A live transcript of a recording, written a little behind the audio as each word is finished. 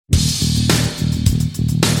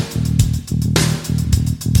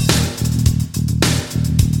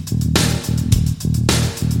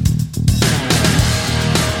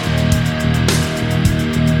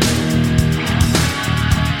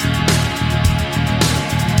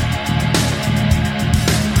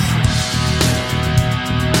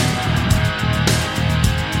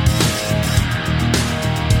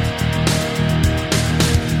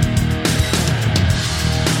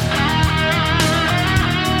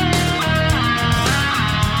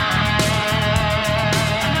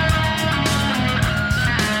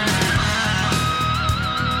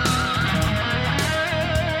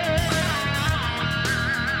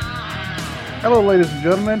Hello, ladies and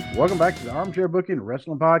gentlemen. Welcome back to the Armchair Booking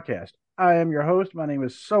Wrestling Podcast. I am your host. My name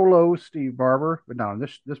is Solo Steve Barber, but not on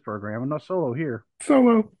this program. I'm not solo here.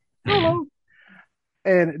 Solo. Solo.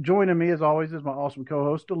 And joining me, as always, is my awesome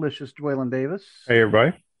co-host, Delicious Dwaylen Davis. Hey,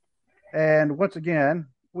 everybody. And once again,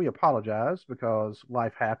 we apologize because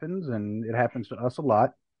life happens, and it happens to us a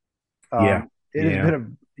lot. Yeah. It has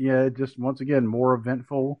been just once again more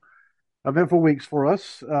eventful weeks for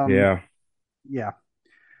us. Yeah. Yeah.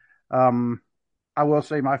 Um, I will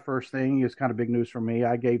say my first thing is kind of big news for me.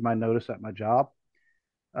 I gave my notice at my job.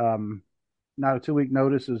 Um, Not a 2 week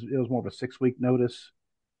notice, it was more of a 6 week notice.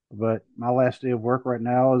 But my last day of work right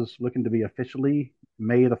now is looking to be officially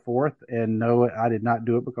May the 4th. And no, I did not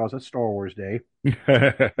do it because it's Star Wars Day.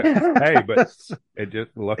 Hey, but it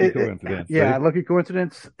just lucky coincidence. Yeah, lucky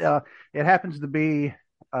coincidence. It happens to be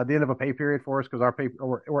the end of a pay period for us because our pay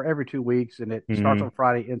we're every 2 weeks, and it starts on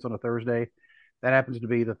Friday, ends on a Thursday. That happens to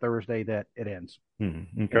be the Thursday that it ends.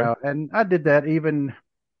 Okay. And I did that even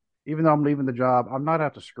though I'm leaving the job. I'm not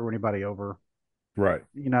out to screw anybody over, Right.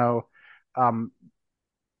 um,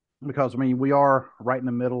 because I mean we are right in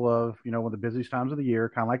the middle of one of the busiest times of the year,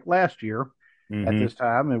 kind of like last year at this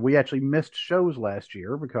time, and we actually missed shows last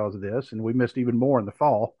year because of this, and we missed even more in the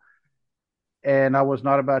fall. And I was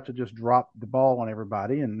not about to just drop the ball on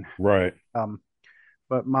everybody, and Right.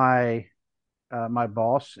 but my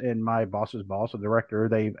boss and my boss's boss, the director,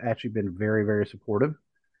 they've actually been very, very supportive.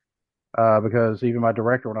 Because even my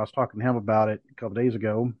director, when I was talking to him about it a couple days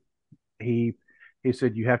ago, he he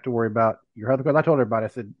said you have to worry about your health. Because I told everybody, I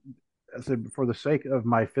said for the sake of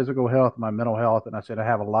my physical health, my mental health, and I said I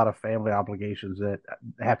have a lot of family obligations that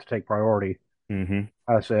have to take priority. hmm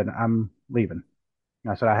I said I'm leaving.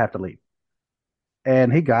 I said I have to leave,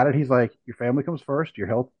 and he got it. He's like, your family comes first, your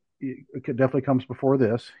health it definitely comes before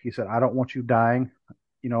this. He said I don't want you dying,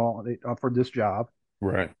 for this job.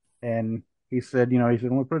 Right. And he said,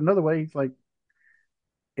 we'll put it another way. He's like,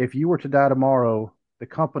 if you were to die tomorrow, the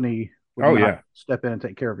company would Oh, not yeah. step in and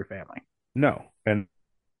take care of your family. No. And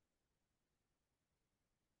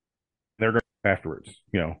they're going afterwards.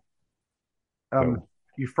 Um, So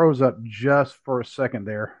you froze up just for a second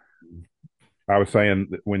there. I was saying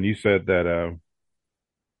that when you said that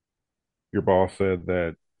your boss said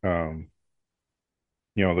that,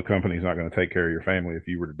 the company's not going to take care of your family if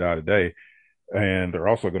you were to die today, and they're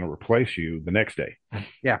also going to replace you the next day.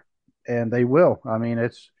 Yeah, and they will. I mean,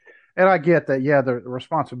 and I get that. Yeah, the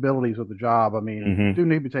responsibilities of the job, I mean, hmm do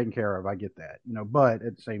need to be taken care of. I get that. But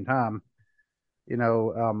at the same time, you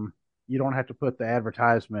know, um, you don't have to put the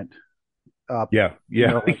advertisement up, Yeah.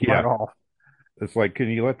 Yeah. like right Yeah. off. It's like, can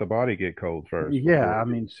you let the body get cold first Yeah, before I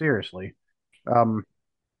mean, seriously. Um,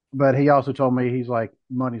 but he also told me, he's like,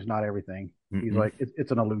 money's not everything. He's Mm-mm. like,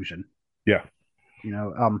 it's an illusion, Yeah. you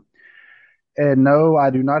know. And no, I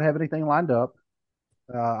do not have anything lined up.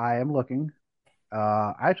 I am looking.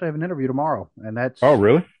 I actually have an interview tomorrow, and Oh, that's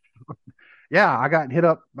really? yeah. I got hit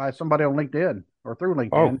up by somebody on LinkedIn or through Oh,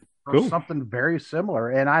 LinkedIn for cool. something very similar,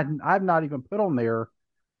 and I've not even put on there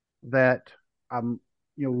that I'm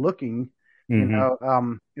looking. hmm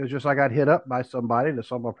It was just I got hit up by somebody that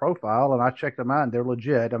saw my profile, and I checked them out, and they're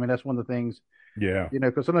legit. I mean, that's one of the things, Yeah.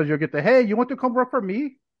 because sometimes you'll get the, hey, you want to come work for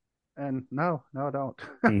me? And no, no, I don't.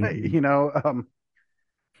 hmm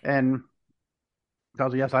And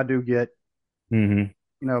because yes, I do get hmm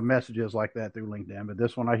messages like that through LinkedIn, but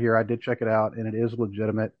this one I hear, I did check it out, and it is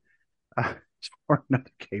legitimate. It's for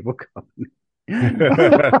another cable company.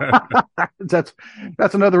 that's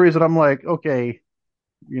that's another reason I'm like, okay,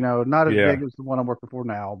 not as Yeah. big as the one I'm working for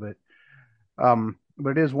now, but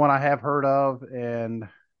it is one I have heard of, and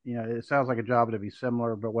it sounds like a job to be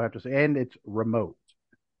similar, but we'll have to see. And it's remote.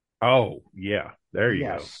 Oh, yeah. There you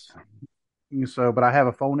go. Yes. So, but I have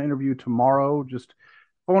a phone interview tomorrow. Just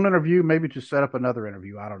phone interview, maybe to set up another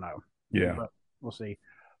interview. I don't know, Yeah. but we'll see.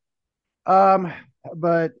 Um,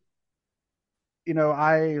 but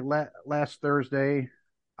last Thursday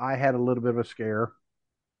I had a little bit of a scare.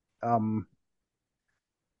 Um,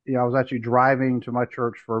 I was actually driving to my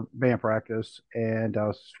church for band practice, and I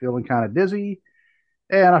was feeling kind of dizzy,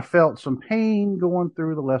 and I felt some pain going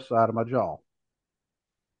through the left side of my jaw.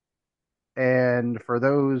 And for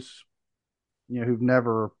those who've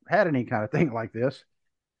never had any kind of thing like this,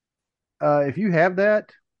 if you have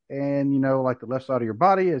that, and like the left side of your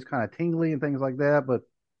body is kind of tingly and things like that, but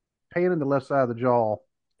pain in the left side of the jaw,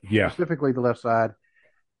 Yeah. specifically the left side,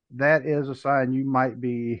 that is a sign you might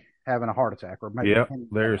be having a heart attack or might be Yeah. hinting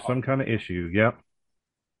at a There's heart some attack. kind of issue. Yep.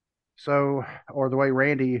 So, or the way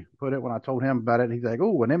Randy put it when I told him about it, he's like,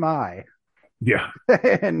 "Oh, an MI," Yeah.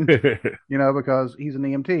 and because he's an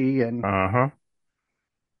EMT and Uh-huh.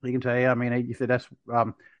 he can tell you. I mean, he said that's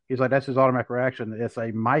He's like, that's his automatic reaction. It's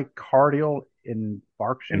a myocardial infarction.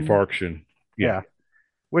 Infarction. Yeah. Yeah,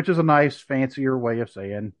 which is a nice, fancier way of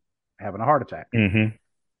saying having a heart attack. Hmm.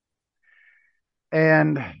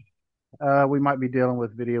 And we might be dealing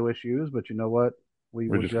with video issues, but you know what? We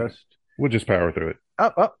We're will just gonna just we'll just power through it.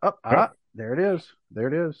 up, up, up. Oh, Ah, there it is. There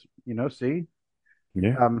it is. See.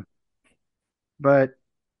 yeah. Um, but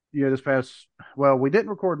this past well, we didn't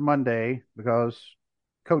record Monday because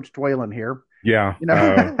Coach Dwaylen here. Yeah. You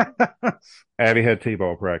know. Abby had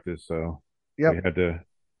T-ball practice, so we Yep. had to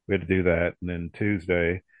we had to do that. And then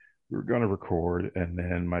Tuesday we were going to record, and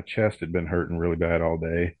then my chest had been hurting really bad all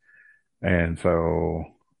day, and so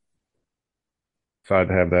decided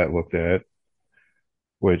to have that looked at,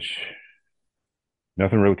 which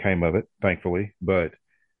nothing really came of it, thankfully. But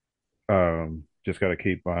just got to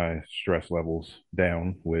keep my stress levels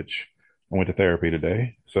down, which I went to therapy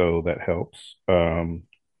today, so that helps.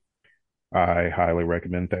 I highly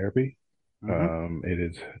recommend therapy. Hmm. It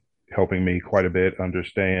is helping me quite a bit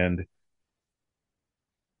understand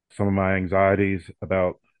some of my anxieties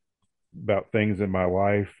about things in my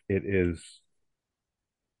life.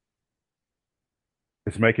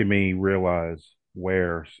 It's making me realize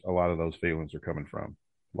where a lot of those feelings are coming from.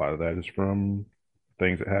 A lot of that is from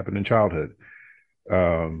things that happened in childhood.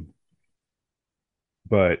 Um,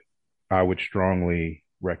 but I would strongly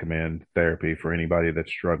recommend therapy for anybody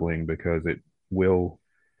that's struggling because it will,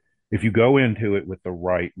 if you go into it with the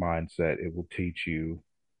right mindset, it will teach you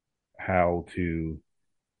how to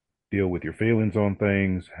deal with your feelings on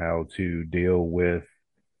things, how to deal with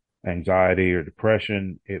anxiety or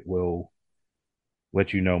depression. It will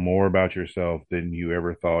let you know more about yourself than you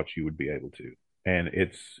ever thought you would be able to. And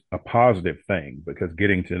it's a positive thing because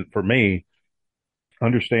for me,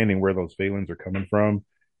 understanding where those feelings are coming from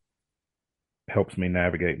helps me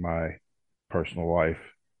navigate my personal life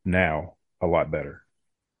now a lot better.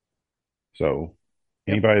 So,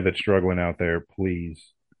 Yep. anybody that's struggling out there,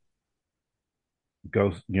 please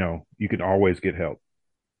go, you can always get help.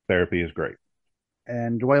 Therapy is great.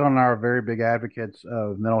 And Dwayne and I are very big advocates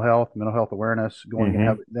of mental health awareness, going and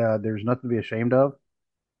have. Mm-hmm. There's nothing to be ashamed of.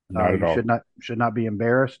 Not at You all. should not be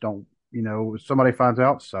embarrassed. Don't if somebody finds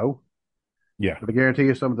out, so. Yeah. But I guarantee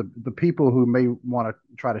you, some of the people who may want to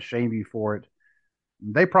try to shame you for it,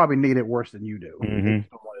 they probably need it worse than you do. They Mm-hmm. just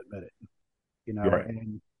don't want to admit it. You're right.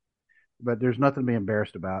 And but there's nothing to be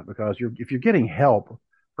embarrassed about because if you're getting help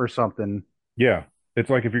for something, Yeah.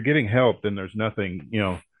 It's like if you're getting help, then there's nothing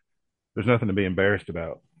to be embarrassed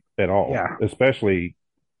about at all. yeah, Especially,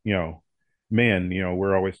 you know, men,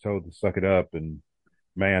 we're always told to suck it up and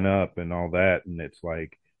man up and all that. And it's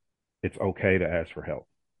like, it's okay to ask for help,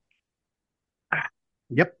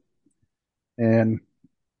 yep, and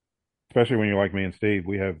especially when you're like me and Steve.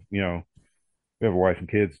 We have a wife and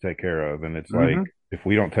kids to take care of. And it's like, hmm if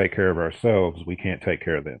we don't take care of ourselves, we can't take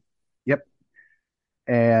care of them. yep,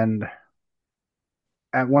 and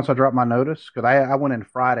once I dropped my notice, because I went in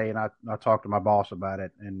Friday and I talked to my boss about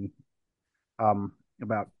it and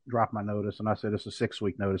about drop my notice, and I said it's a 6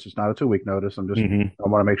 week notice, it's not a 2 week notice. Hmm. I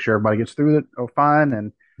want to make sure everybody gets through it fine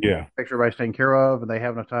and Yeah. make sure everybody's taken care of, and they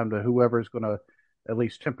have enough time to whoever is going to at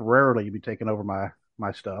least temporarily be taking over my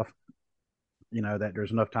stuff. That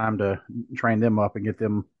there's enough time to train them up and get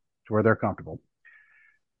them to where they're comfortable.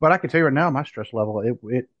 But I can tell you right now, my stress level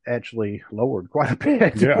it actually lowered quite a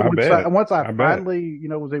bit Yeah. I bet. once I I bet. finally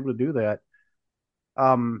was able to do that.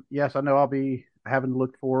 Yes, I know I'll be having to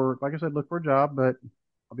look for, like I said, look for a job, but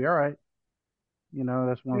I'll be all right.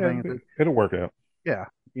 That's one of the Yeah. things that, It'll work out. yeah,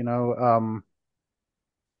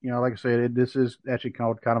 like I said, this is actually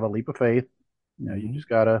called kind of a leap of faith. You Hmm. just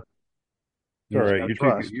gotta, It's all right.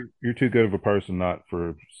 trust. You're too good of a person not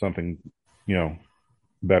for something, you know,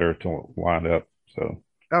 better to line up. So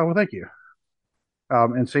Oh, well, thank you.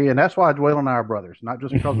 And see, and that's why Dwayne and I are brothers, not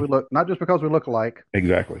just because we look alike.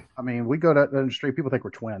 exactly. I mean, we go down the street, people think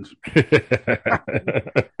we're twins.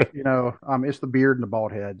 It's the beard and the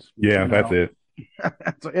bald heads, Yeah, that's it.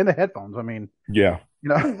 so in the headphones. I mean, Yeah.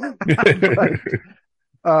 but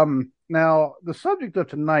now the subject of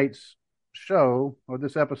tonight's show or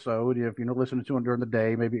this episode, if you're listening to it during the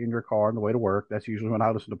day, maybe in your car on the way to work, that's usually when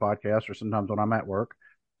I listen to podcasts, or sometimes when I'm at work,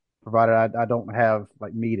 provided I don't have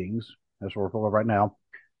like meetings, as we're for right now.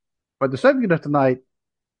 But the subject of tonight,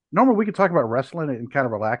 normally we could talk about wrestling and kind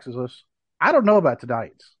of relaxes us. I don't know about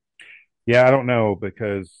tonight's. Yeah, I don't know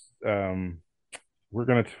because we're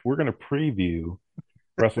gonna preview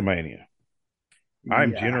WrestleMania.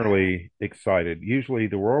 I'm Yeah. generally excited. Usually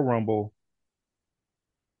the Royal Rumble,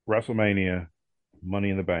 WrestleMania, Money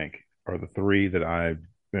in the Bank are the three that I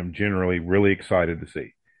am generally really excited to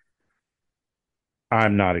see.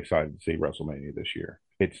 I'm not excited to see WrestleMania this year.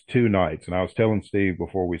 It's two nights. And I was telling Steve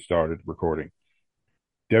before we started recording,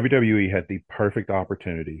 WWE had the perfect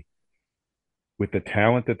opportunity with the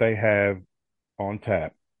talent that they have on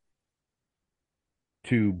tap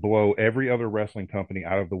to blow every other wrestling company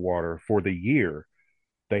out of the water for the year.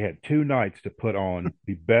 They had two nights to put on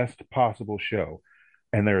the best possible show.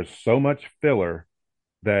 And there's so much filler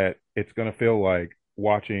that it's going to feel like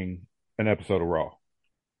watching an episode of Raw.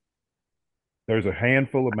 There's a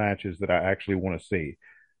handful of matches that I actually want to see,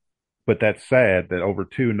 but that's sad that over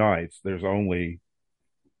two nights, there's only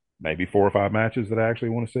maybe four or five matches that I actually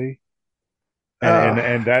want to see.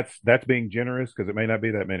 And Uh, that's being generous because it may not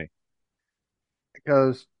be that many.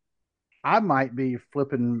 because I might be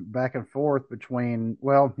flipping back and forth between,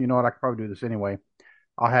 well, you know what? I could probably do this anyway.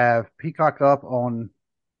 I'll have Peacock up on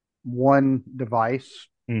one device,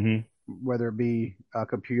 Hmm. whether it be a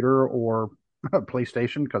computer or a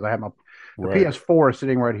PlayStation, because I have the Right. PS4 is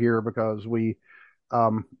sitting right here because we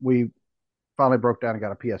finally broke down and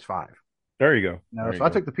got a PS5. There you go. You know, There so you I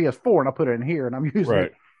go. took the PS4 and I put it in here, and I'm using it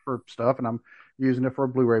Right. for stuff, and I'm using it for a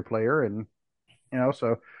Blu-ray player, and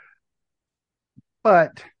so.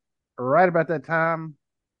 But right about that time,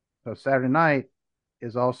 so Saturday night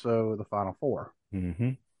is also the Final Four,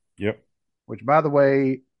 Hmm. Yep. which, by the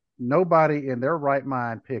way, nobody in their right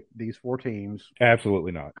mind picked these four teams.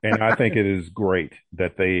 Absolutely not. And I think it is great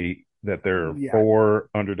that there are Yeah, four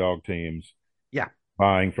underdog teams yeah,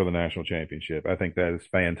 vying for the national championship. I think that is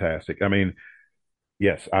fantastic. I mean,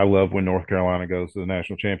 yes, I love when North Carolina goes to the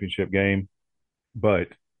national championship game, but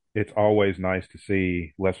it's always nice to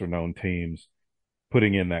see lesser known teams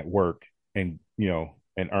putting in that work and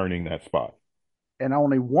and earning that spot. and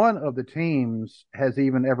only one of the teams has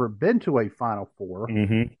even ever been to a Final Four Hmm.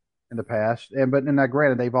 in the past. And but now,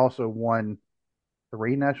 granted, they've also won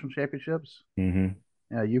three national championships. Hmm.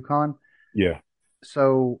 UConn. Yeah.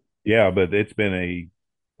 So, Yeah, but it's been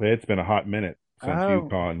a hot minute since oh,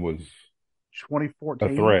 UConn was a 2014,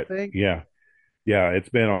 I threat. think. Yeah. Yeah, it's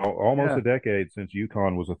been almost Yeah. a decade since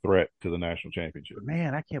UConn was a threat to the national championship. But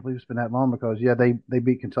man, I can't believe it's been that long because yeah, they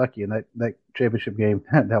beat Kentucky in that championship game.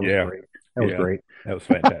 That was Yeah. great. That was Yeah. great. That was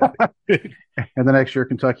fantastic. And the next year,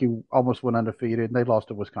 Kentucky almost went undefeated, and they lost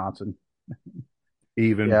to Wisconsin.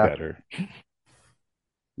 Even Yeah, better.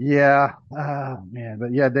 yeah. Oh man,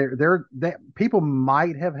 but yeah, they people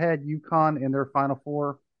might have had UConn in their Final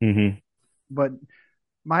Four, Hmm. but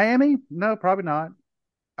Miami, no, probably not.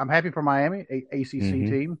 I'm happy for Miami, ACC Hmm.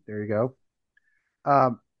 team. There you go.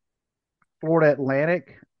 Um, Florida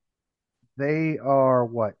Atlantic, they are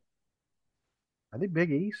what? Are they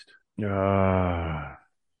Big East? Uh,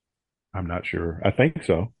 I'm not sure. I think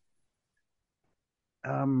so.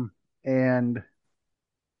 Um, and I'm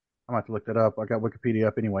gonna have to look that up. I got Wikipedia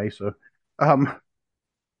up anyway. So, um,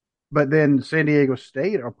 but then San Diego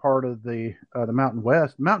State are part of the Mountain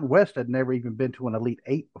West. Mountain West had never even been to an Elite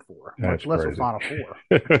Eight before, That's much less a crazy. Final Four.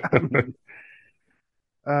 I mean,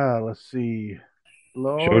 let's see,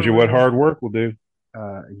 Shows you what Florida, hard work will do.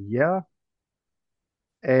 yeah,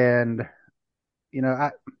 and you know,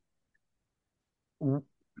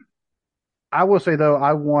 I will say though,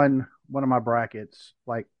 I won one of my brackets.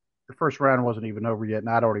 Like the first round wasn't even over yet, and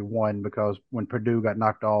I'd already won because when Purdue got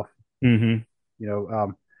knocked off, Hmm. you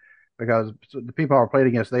know, because the people I were playing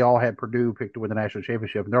against, they all had Purdue picked to win the national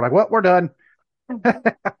championship, and they're like, "Well, we're done."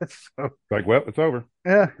 So Like, well, it's over.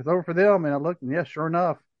 yeah, it's over for them. And I looked, and yeah, sure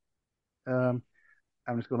enough, um,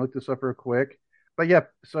 I'm just going to look this up real quick. But yeah,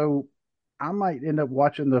 so I might end up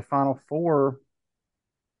watching the Final Four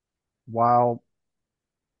while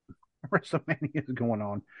WrestleMania is going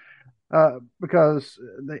on, because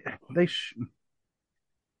they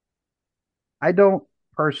I don't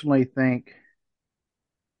personally think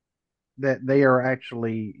that they are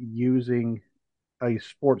actually using a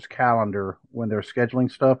sports calendar when they're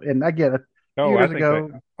scheduling stuff. And I get a few Oh, I years think they.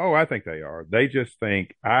 ago, Oh, I think they are. They just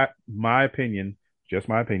think. My opinion, just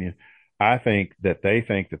my opinion. I think that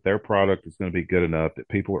their product is going to be good enough that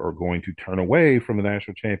people are going to turn away from the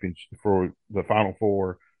national championship for the Final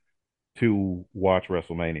Four to watch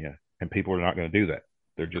WrestleMania, and people are not going to do that.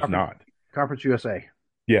 They're just conference not. Conference USA.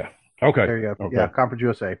 Yeah. Okay. There you go. Yeah, Okay. Conference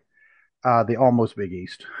USA. The almost Big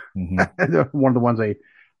East. Hmm. One of the ones they.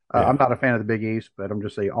 Yeah. I'm not a fan of the Big East, but I'm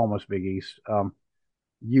just saying almost Big East.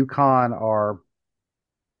 UConn are.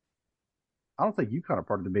 I don't think UConn are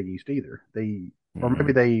part of the Big East either. Or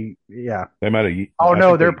maybe Mm-mm. they. Yeah. They might have. Oh I no,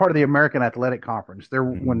 think they're they. part of the American Athletic Conference. They're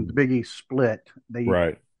when the Mhm. Big East split. They.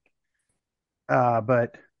 Right.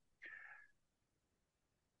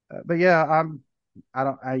 But yeah, I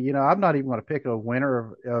don't. I'm not even going to pick a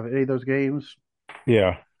winner of any of those games.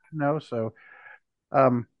 Yeah. So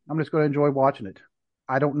I'm just going to enjoy watching it.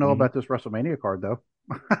 I don't know Hmm. about this WrestleMania card though.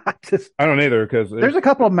 I just I don't either because there's it's a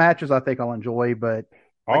couple of matches I think I'll enjoy, but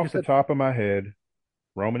like I off the said, top of my head,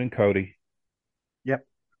 Roman and Cody, yep,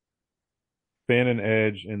 Finn and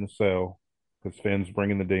Edge in the cell because Finn's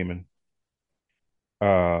bringing the demon.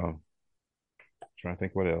 Uh, trying to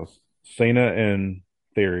think what else. Cena and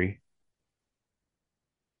Theory.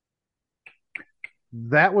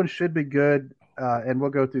 that one should be good. And we'll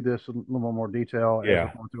go through this in a little more detail as we're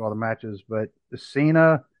Yeah, going through all the matches. But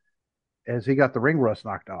Cena, as he got the ring rust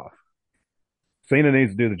knocked off. Cena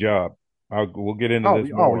needs to do the job. We'll get into Oh,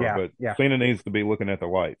 this oh more, yeah, but yeah. Cena needs to be looking at the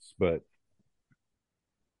lights. But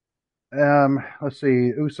Let's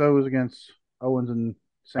see, Usos against Owens and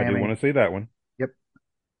I do want Sammy. to see that one. Yep.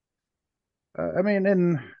 I mean,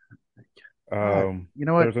 and God, you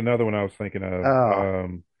know what? There's another one I was thinking of. Uh,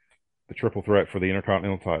 The triple threat for the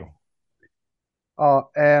Intercontinental title.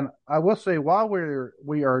 and I will say while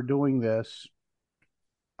we are doing this,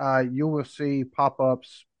 you will see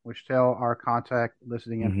pop-ups which tell our contact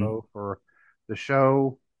listening Hmm. info for the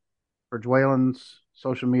show, for Dwalen's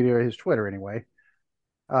social media, his Twitter anyway.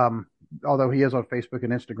 Um, Although he is on Facebook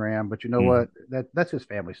and Instagram, but you know Hmm. what? That's his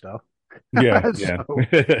family stuff. Yeah, yeah. So,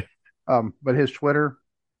 but his Twitter,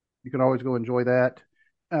 you can always go enjoy that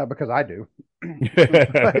because I do.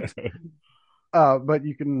 but but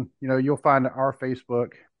you can, you'll find our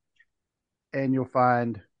Facebook and you'll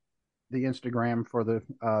find the Instagram for the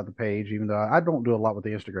page. Even though I don't do a lot with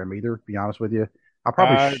the Instagram either, to be honest with you, I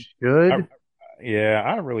probably I, I, should. yeah,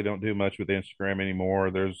 I really don't do much with Instagram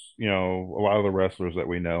anymore. There's, a lot of the wrestlers that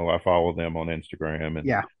we know. I follow them on Instagram, and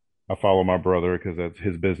Yeah. I follow my brother because that's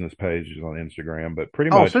his business page is on Instagram. But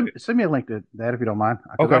pretty Oh, much, send me a link to that if you don't mind,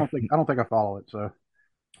 because I okay. don't think I follow it. So,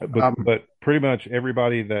 But um, but pretty much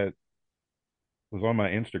everybody that was on my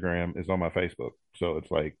Instagram is on my Facebook. So it's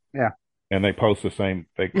like, yeah, and they post the same,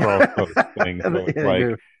 they cross yeah, post things. So it's they like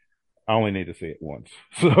do. I only need to see it once.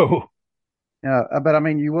 So Yeah, but I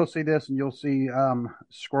mean, you will see this, and you'll see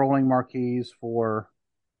scrolling marquees for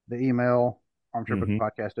the email hmm armchairbooking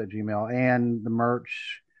at Gmail and the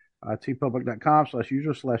merch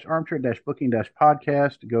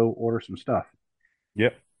tpublic.com/user/armchair-booking-podcast to go order some stuff.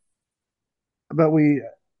 yep. But we,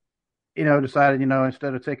 decided,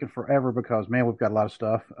 instead of taking forever because man, we've got a lot of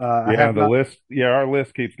stuff. I Yeah, have the not. list, yeah, our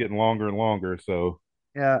list keeps getting longer and longer. So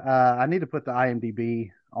Yeah, I need to put the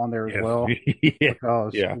IMDb on there as yes. well Yeah.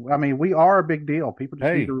 because Yeah. I mean we are a big deal. People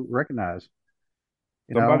just need Hey, to recognize,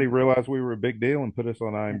 you somebody know, realized we were a big deal and put us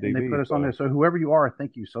on and they put IMDb. us on there. So So whoever you are,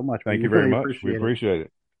 thank you so much. We thank you very really much. We appreciate it. appreciate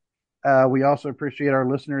it. We also appreciate our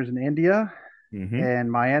listeners in India Hmm. and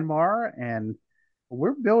Myanmar, and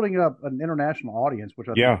we're building up an international audience, which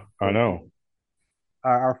I think is Yeah, I really know. cool.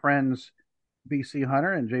 Our friends BC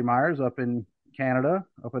Hunter and Jay Myers up in Canada,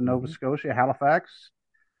 up in Nova Hmm. Scotia, Halifax,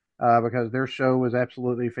 because their show was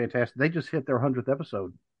absolutely fantastic. They just hit their 100th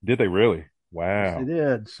episode. Did they really? Yes, they Wow.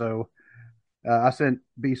 did. So I sent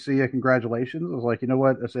BC a congratulations. I was like, you know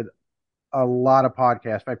what? I said a lot of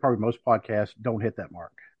podcasts, in fact, probably most podcasts don't hit that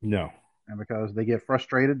mark. No, And because they get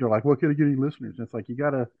frustrated, they're like, "What can I get any listeners?" And it's like you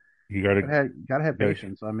gotta, you gotta have you gotta,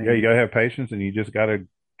 patience. I yeah, you mean, gotta have patience and you just gotta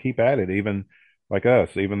keep at it. Even like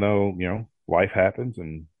us, even though, life happens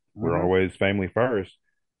and we're uh always family first,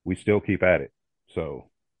 we still keep at it. So,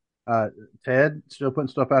 uh, Ted still putting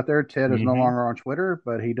stuff out there. Ted is no hmm longer on Twitter,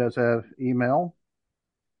 but he does have email.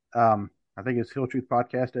 I think it's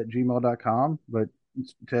hilltruthpodcast@gmail.com. But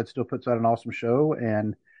Ted still puts out an awesome show,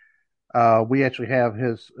 and we actually have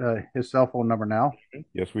his cell phone number now.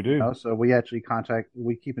 yes, we do. So we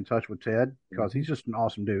keep in touch with Ted because Hmm. he's just an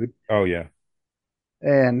awesome dude. Oh yeah.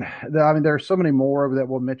 And I mean, there's so many more that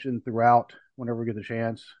we'll mention throughout whenever we get the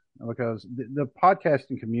chance, because the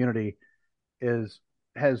podcasting community is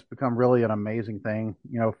has become really an amazing thing,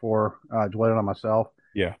 for Dwayne and myself,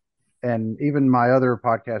 Yeah. and even my other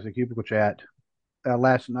podcast, the Cubicle Chat.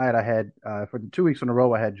 Last night, I had for the 2 weeks in a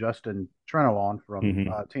row, I had Justin Treno on from Hmm.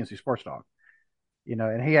 TNC Sports Talk,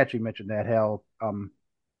 and he actually mentioned that how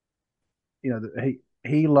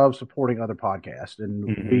he loves supporting other podcasts,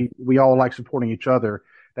 and Hmm. we all like supporting each other.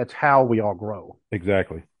 That's how we all grow.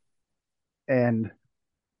 Exactly. And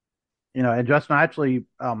and Justin actually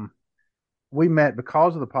we met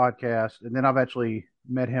because of the podcast, and then I've actually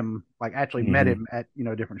met him, like actually met Hmm. him at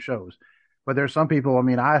different shows. But there's some people. I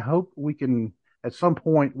mean, I hope we can at some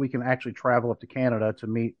point we can actually travel up to Canada to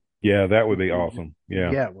meet. Yeah, that would be awesome.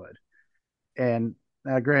 Yeah. Yeah, it would. And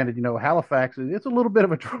granted, Halifax it's a little bit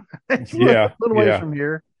of a it's a Yeah. little ways Yeah. from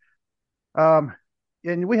here. Um,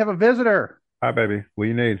 and we have a visitor. Hi, baby. What do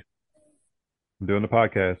you need? I'm doing the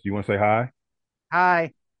podcast. You want to say hi?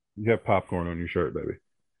 Hi. You have popcorn on your shirt, baby.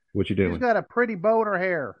 What you She's doing? got a pretty bow in her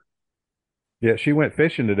hair. Yeah, she went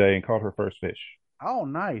fishing today and caught her first fish. Oh,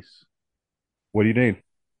 nice. What do you need?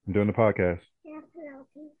 I'm doing the podcast.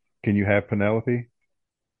 Can you have Penelope?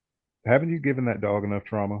 Haven't you given that dog enough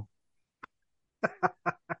trauma?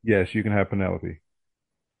 Yes, you can have Penelope.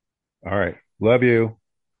 All right. Love you.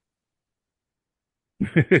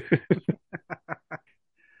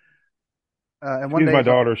 And one She's day my it's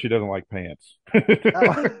like, daughter. She doesn't like pants.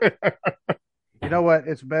 oh, you know what?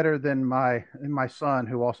 It's better than my son,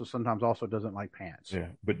 who also sometimes also doesn't like pants. Yeah,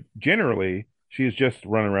 but generally, she is just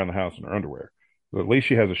running around the house in her underwear. But at least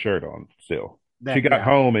she has a shirt on still. She That got yeah.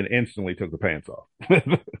 home and instantly took the pants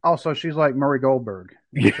off. Also, she's like Murray Goldberg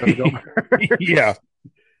in the Yeah, show The yeah. Goldbergs.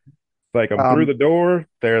 Like I'm through um, the door,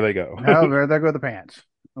 there they go. no, there go the pants.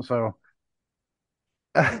 So,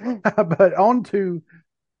 but on to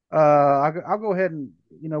I'll go ahead and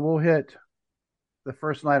we'll hit the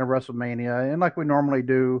first night of WrestleMania, and like we normally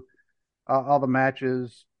do, all the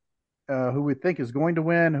matches, who we think is going to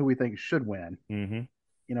win, who we think should win. Hmm.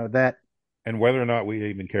 That And whether or not we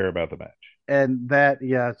even care about the match. and that,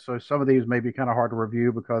 yeah. So some of these may be kind of hard to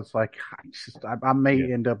review because, like, I Yeah,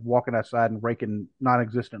 may end up walking outside and raking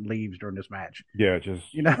non-existent leaves during this match. yeah.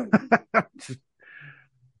 Just You know.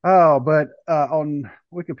 Oh, but on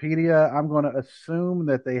Wikipedia, I'm going to assume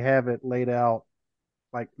that they have it laid out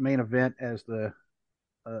like main event as the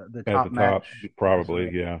at the top top, match. probably.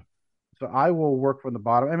 So Yeah, so I will work from the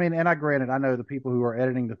bottom. I mean, and I granted, I know the people who are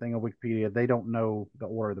editing the thing on Wikipedia, they don't know the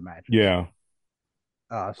order of the matches. yeah.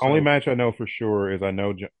 Only So match I know for sure is I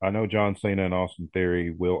know John Cena and Austin Theory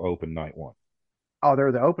will open night one. oh,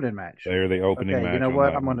 they're the opening match. They're the opening Okay, you match know on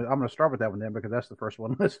what? night one. I'm gonna start with that one then because that's the first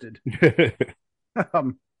one listed.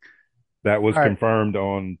 um, That was all right. confirmed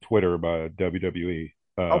on Twitter by WWE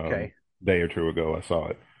Okay. day or two ago. I saw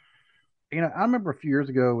it. I remember a few years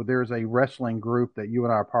ago there's a wrestling group that you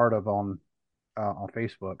and I are part of on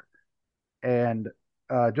Facebook, and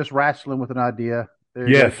just wrestling with an idea. There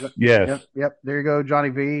you Yes, go. yes. Yep, yep. There you go, Johnny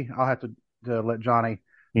V. I'll have to let Johnny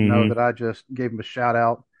know Hmm. that I just gave him a shout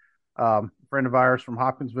out. Friend of ours from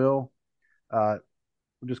Hopkinsville. Uh,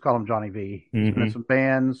 we'll just call him Johnny V. He's been in Hmm. some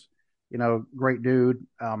bands. Great dude.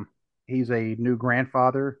 He's a new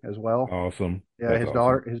grandfather as well. Awesome. Yeah, That's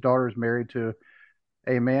awesome. his daughter is married to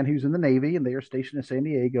a man who's in the Navy, and they are stationed in San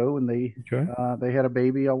Diego, and Okay. they had a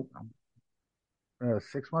baby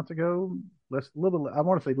 6 months ago, less a little. I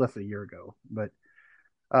want to say less than a year ago, but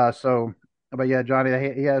so, but yeah, Johnny,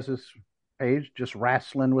 he has this page just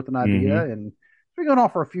wrestling with an idea, Hmm. and it's been going on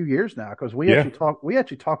for a few years now because Yeah. we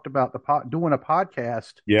actually talked about doing a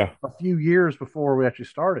podcast Yeah. a few years before we actually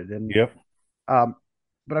started, and Yep. um,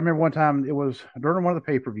 but I remember one time it was during one of the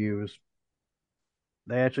pay-per-views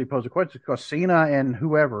they actually posed a question because Cena and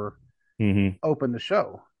whoever Hmm. opened the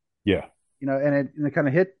show, Yeah. and it kind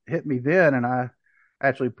of hit me then, and I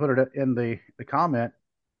actually put it in the comment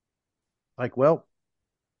like, well,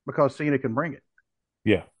 because Cena can bring it.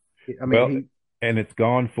 Yeah. I mean, Well, and it's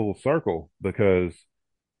gone full circle because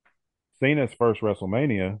Cena's his first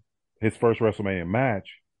WrestleMania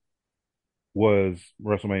match was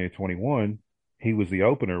WrestleMania 21. He was the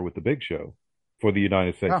opener with the Big Show for the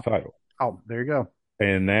United States oh, title. there you go.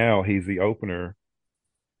 And now he's the opener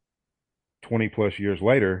 20 plus years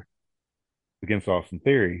later against Austin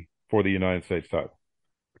Theory for the United States title.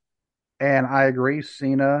 And I agree,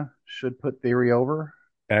 Cena should put Theory over.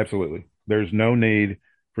 Absolutely. There's no need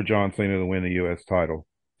for John Cena to win the US title.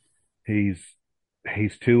 He's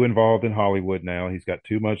he's too involved in Hollywood now. He's got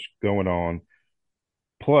too much going on.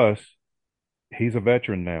 Plus, he's a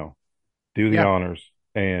veteran now. Do the Yeah. honors.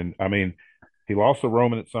 And I mean, he lost to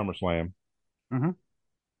Roman at SummerSlam. Hmm.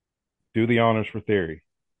 Do the honors for Theory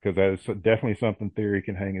because that is definitely something Theory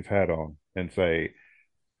can hang his hat on and say,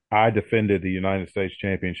 I defended the United States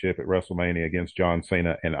Championship at WrestleMania against John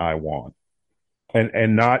Cena and I won.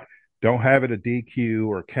 And not don't have it a DQ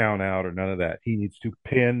or count out or none of that. He needs to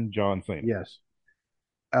pin John Cena Yes.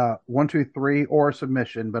 1, 2, 3, or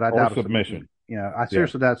submission, but I or doubt a submission. submission. I Yeah,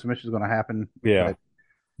 seriously doubt submission is going to happen. yeah.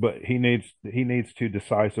 But But he needs to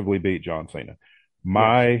decisively beat John Cena. yes,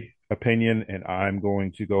 My opinion, and I'm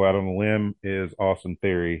going to go out on a limb, is Austin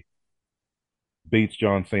Theory beats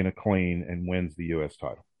John Cena clean and wins the U.S.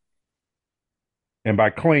 title. And by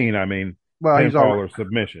clean, I mean well, he's pinfall already or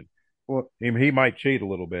submission. well, He might cheat a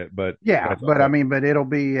little bit, but yeah, that's but I mean, but it'll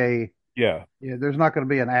be yeah, yeah. There's not going to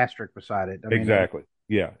be an asterisk beside it. I mean, exactly.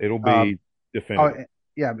 Yeah, it'll um, be oh, definitive.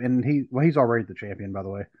 yeah, and he's already the champion, by the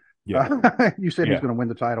way. Yeah, You said he's yeah. going to win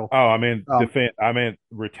the title. Oh, I mean Um, defend. I meant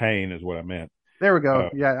retain is what I meant. there we go. Uh,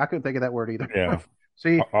 Yeah, I couldn't think of that word either. yeah,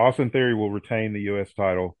 See, Austin Theory will retain the U.S.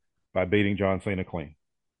 title by beating John Cena clean.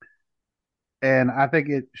 and I think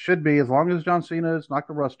it should be as long as John Cena has knocked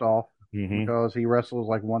the rust off Hmm. because he wrestles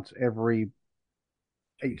like once every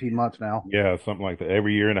 18 months now. Yeah, something like that.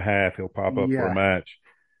 Every year and a half, he'll pop up for a Yeah, match.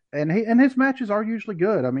 and his matches are usually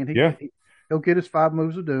good. I mean, Yeah, he'll get his 5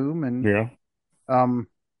 moves of doom, and yeah, um,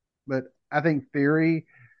 but I think Theory,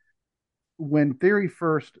 when Theory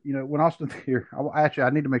first, when Austin Theory, actually I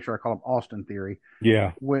need to make sure I call him Austin Theory,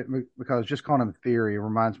 yeah. because just calling him Theory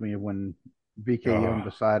reminds me of when BK Young Uh,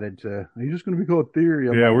 decided to he's just going to be called Theory.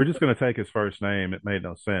 I'm yeah, like, we're just gonna take his first name. It made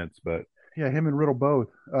no sense, but yeah, him and Riddle both.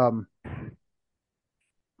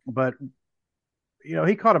 But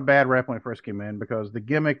he caught a bad rap when he first came in because the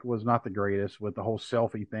gimmick was not the greatest with the whole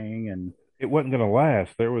selfie thing, and it wasn't gonna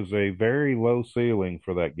last. There was a very low ceiling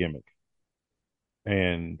for that gimmick,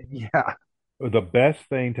 and yeah, the best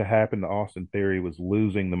thing to happen to Austin Theory was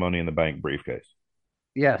losing the Money in the Bank briefcase,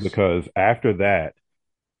 yes, because after that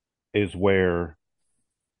is where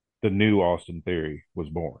the new Austin Theory was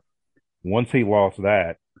born. Once he lost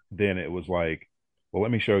that, then it was like, well,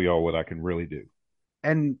 let me show y'all what I can really do.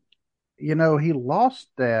 and he lost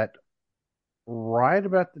that right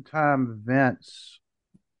about the time Vince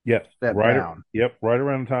Yep, stepped down. right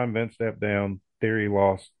around the time Vince stepped down, Theory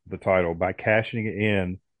lost the title by cashing it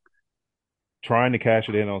in, trying to cash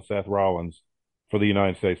it in on Seth Rollins for the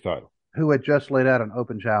United States title. Who had just laid out an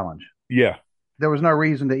open challenge. Yeah, There was no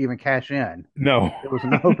reason to even cash in. no, It was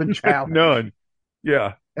an open challenge. none.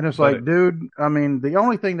 Yeah, And it's but like, dude, I mean, the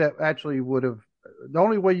only thing that actually would have, the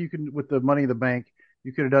only way you can, with the money in the bank,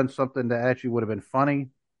 you could have done something that actually would have been funny,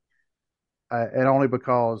 and only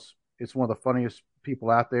because it's one of the funniest people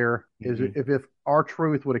out there, is mhm. if our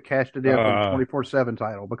truth would have cashed it in for the uh, 24/7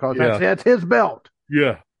 title, because yeah, that's his belt.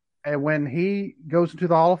 yeah, And when he goes into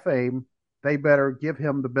the Hall of Fame, they better give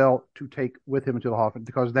him the belt to take with him into the Hall of Fame,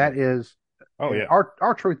 because yeah. that is Oh yeah,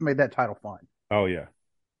 our truth made that title fun. oh yeah.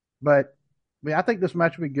 But I mean, I think this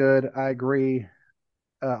match will be good. I agree.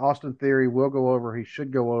 Austin Theory will go over. He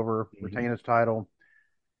should go over, Hmm. retain his title,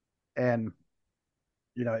 and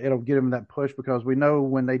it'll get him that push, because we know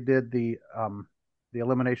when they did the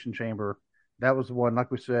Elimination Chamber, that was the one.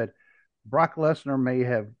 Like we said, Brock Lesnar may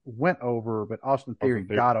have went over, but Austin Theory Austin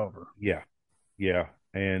Theory, got over. yeah, yeah,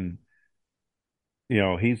 and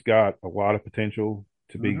he's got a lot of potential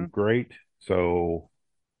to be Hmm. great. So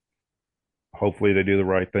hopefully they do the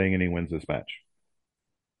right thing and he wins this match.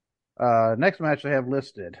 Next match they have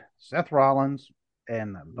listed: Seth Rollins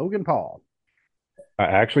and Logan Paul. I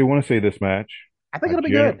actually want to see this match. I think I it'll be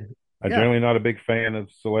gen good. I'm Yeah, generally not a big fan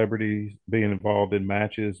of celebrities being involved in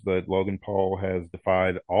matches, but Logan Paul has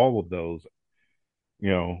defied all of those.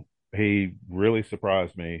 He really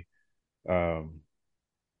surprised me. Um,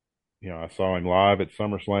 I saw him live at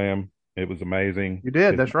SummerSlam. It was amazing. you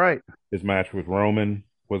did. His That's right. his match with Roman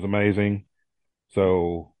was amazing.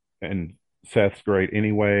 So, and Seth's great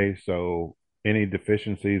anyway. So, any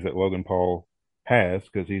deficiencies that Logan Paul has,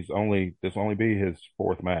 because this will only be his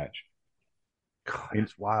fourth match. God, In,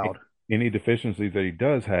 that's wild. any deficiencies that he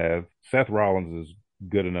does have, Seth Rollins is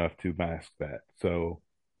good enough to mask that. So,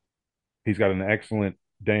 he's got an excellent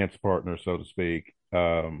dance partner, so to speak.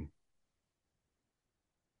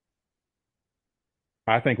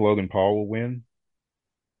 I think Logan Paul will win.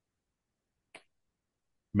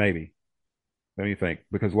 Maybe. Let me think.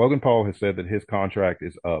 Because Logan Paul has said that his contract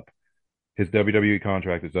is up. His WWE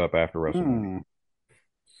contract is up after WrestleMania. Hmm.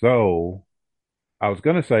 So I was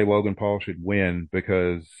going to say Logan Paul should win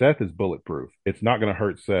because Seth is bulletproof. It's not going to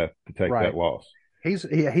hurt Seth to take that Right. loss. He's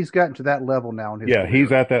gotten to that level now in his Yeah, he's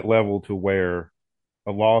career. at that level to where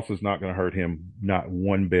a loss is not going to hurt him, not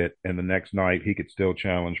one bit. And the next night, he could still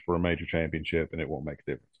challenge for a major championship and it won't make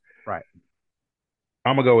a difference. Right.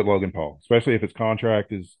 I'm going to go with Logan Paul, especially if his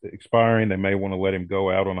contract is expiring. They may want to let him go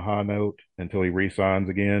out on a high note until he re signs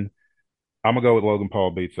again. I'm going to go with Logan Paul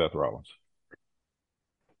beat Seth Rollins.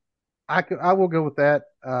 I will go with that.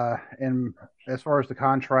 And as far as the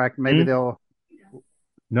contract, maybe Hmm? they'll.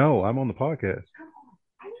 No, I'm on the podcast.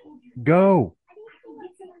 Go,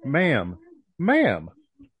 ma'am, ma'am.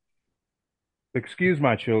 Excuse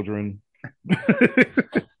my children.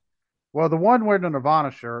 Well, the one wearing the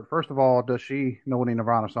Nirvana shirt. First of all, does she know any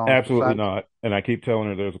Nirvana songs Absolutely besides? not. And I keep telling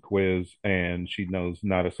her there's a quiz, and she knows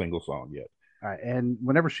not a single song yet. And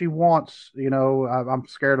whenever she wants, I'm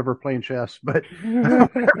scared of her playing chess, but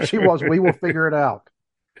whenever she wants, we will figure it out,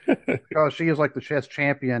 because she is like the chess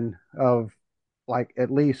champion of, like,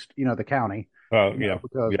 at least the county. Yeah,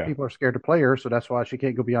 Because yeah, people are scared to play her, so that's why she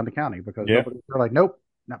can't go beyond the county, because yeah, they're like, nope,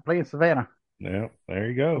 not playing Savannah. yeah. There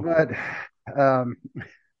you go. But um,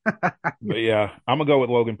 But yeah, I'm gonna go with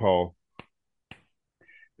Logan Paul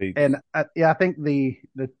beats. and yeah, I think the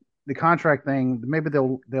contract thing, maybe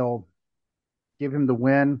they'll give him the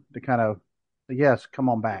win to kind of, yes, come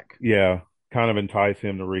on back. Yeah, kind of entice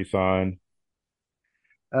him to resign.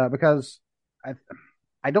 because I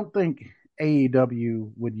I don't think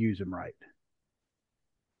AEW would use him right.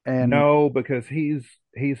 And No, because he's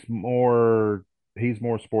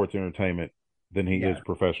more sports entertainment than he is yeah,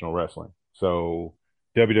 professional wrestling. So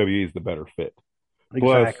WWE is the better fit.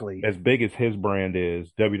 Plus, exactly. as big as his brand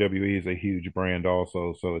is, WWE is a huge brand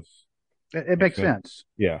also. So it's It makes makes sense. sense.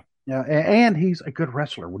 Yeah. Yeah, and he's a good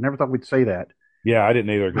wrestler. We never thought we'd say that. Yeah, I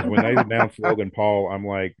didn't either because when they announced Logan Paul, I'm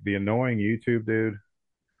like the annoying YouTube dude.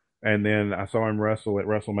 And then I saw him wrestle at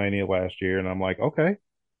WrestleMania last year, and I'm like, okay,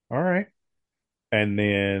 all right. And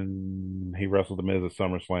then he wrestled the Miz at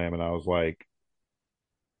SummerSlam, and I was like,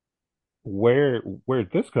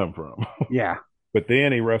 where'd this come from? Yeah, But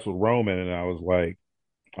then he wrestled Roman, and I was like,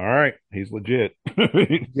 all right, he's legit.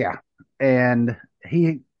 yeah, and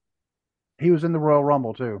he was in the Royal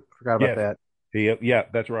Rumble too. Forgot about Yes, that yeah,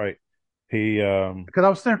 that's right. He because I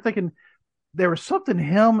was there thinking there was something.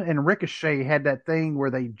 Him and Ricochet had that thing where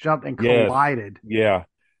they jumped and yes, collided. yeah,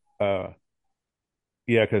 uh,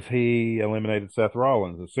 yeah, because he eliminated Seth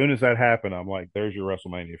Rollins. As soon as that happened, I'm like, there's your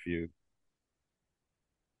WrestleMania feud.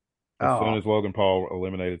 As soon Oh, as Logan Paul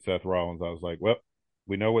eliminated Seth Rollins, I was like, well,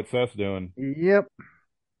 we know what Seth's doing yep.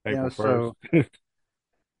 April 1st. So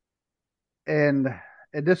and,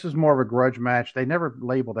 and this is more of a grudge match. They never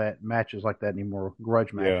label that matches like that anymore,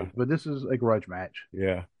 grudge Yeah, matches. But this is a grudge match.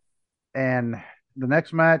 yeah. And the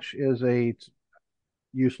next match is a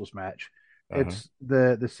useless match. Uh-huh. It's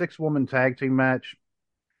the six woman tag team match.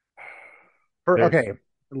 For There's okay,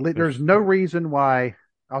 there's there's no reason why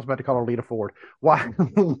I was about to call her Lita Ford. Why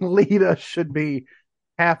Lita should be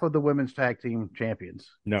half of the women's tag team champions.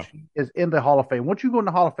 no. She is in the Hall of Fame. Once you go in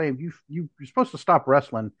the Hall of Fame, you're supposed to stop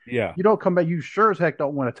wrestling. Yeah. You don't come back. You sure as heck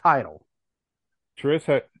don't win a title. Trish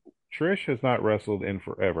ha Trish has not wrestled in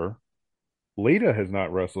forever. Lita has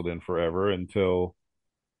not wrestled in forever until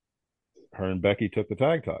her and Becky took the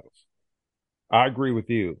tag titles. I agree with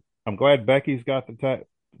you. I'm glad Becky's got the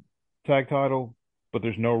tag title, but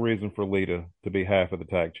there's no reason for Lita to be half of the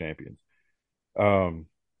tag champions. Um,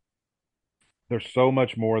 there's so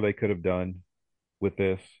much more they could have done with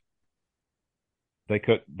this.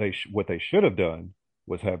 What they should have done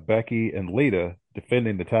was have Becky and Lita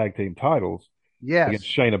defending the tag team titles against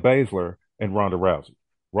Yes. Shayna Baszler and Ronda Rousey.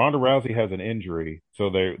 Ronda Rousey has an injury, so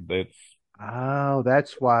that's Oh,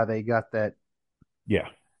 that's why they got that. yeah,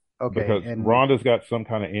 Okay, because and Ronda's got some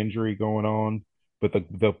kind of injury going on, but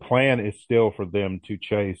the plan is still for them to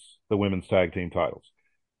chase the women's tag team titles.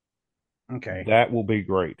 okay. That will be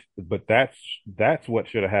great, but that's what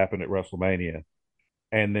should have happened at WrestleMania,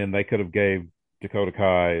 and then they could have gave Dakota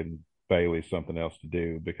Kai and Bailey something else to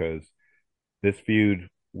do because this feud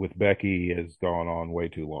with Becky has gone on way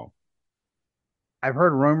too long. I've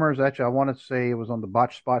heard rumors. Actually, I want to say it was on the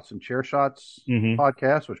Botch Spots and Chair Shots Hmm.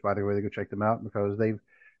 podcast, which, by the way, they go check them out because they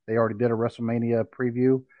already did a WrestleMania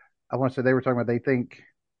preview. I want to say they were talking about they think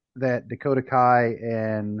that Dakota Kai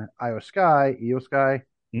and Io Sky,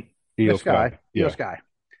 yeah, Io Sky, Sky, Io yeah, Sky,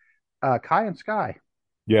 Kai and Sky.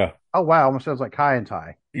 yeah, Oh wow, almost sounds like Kai and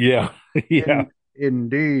Ty. yeah, yeah.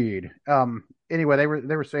 Indeed. Anyway, they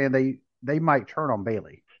were saying they might turn on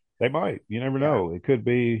Bailey. They might. You never Yeah. know. It could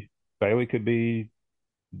be Bailey could be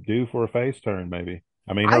due for a face turn, maybe.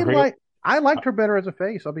 I mean, I her heel. like I liked her better as a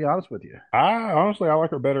face, I'll be honest with you. I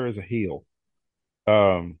like her better as a heel.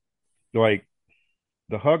 Um, like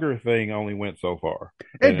the hugger thing only went so far,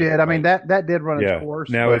 It and it did. was I mean like, that did run its yeah. course,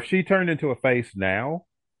 Now, but if she turned into a face now,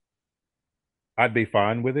 I'd be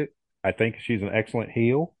fine with it. I think she's an excellent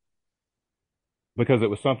heel because it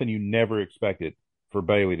was something you never expected for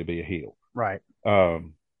Bailey to be a heel. right.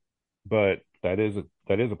 Um, but that is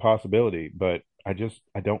a possibility. But I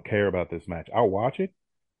don't care about this match. I'll watch it.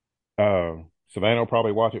 Savannah will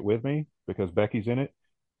probably watch it with me because Becky's in it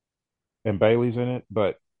and Bailey's in it,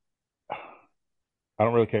 but I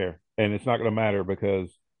don't really care, and it's not going to matter because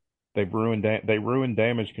they ruined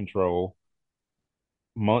Damage Control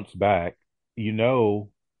months back. You know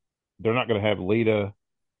they're not going to have Lita,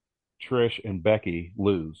 Trish, and Becky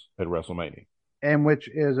lose at WrestleMania. And which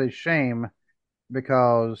is a shame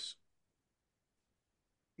because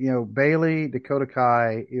Bailey, Dakota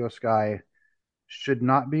Kai, Io Sky should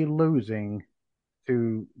not be losing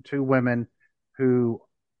to two women who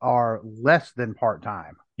are less than part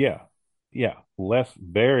time. Yeah, yeah,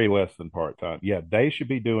 very less than part time. Yeah, they should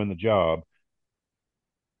be doing the job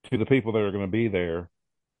to the people that are going to be there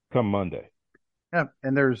come Monday. Yeah,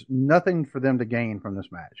 and there's nothing for them to gain from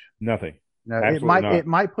this match. Nothing, No, it absolutely might not. it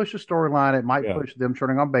might push a storyline. It might Yeah, push them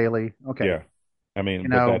turning on Bailey. Okay, yeah. I mean,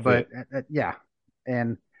 but that's but it. yeah,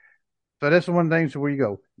 and so this is one of the things where you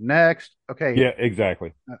go next. Okay, Yeah,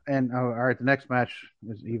 exactly. and all right, the next match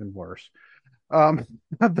is even worse. Um,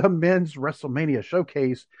 the men's WrestleMania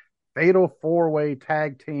showcase fatal four-way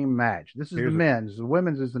tag team match. This is the Here's men's. The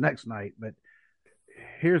women's is the next night, but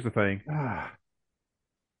here's the thing. ah,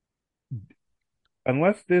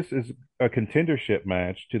 Unless this is a contendership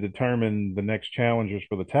match to determine the next challengers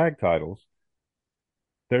for the tag titles,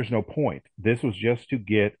 there's no point. This was just to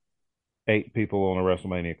get 8 people on a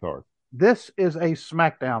WrestleMania card. this is a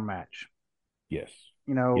SmackDown match. Yes.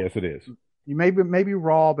 You know, Yes, it is. you maybe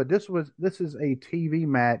Raw, but this is a TV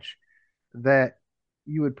match that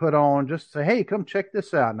you would put on just to say, "Hey, come check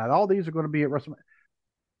this out." Now, all these are going to be at WrestleMania.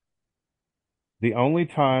 The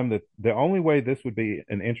only way this would be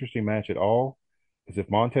an interesting match at all is if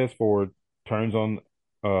Montez Ford turns on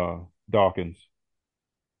Dawkins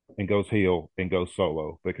and goes heel and goes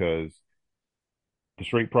solo because the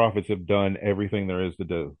Street Profits have done everything there is to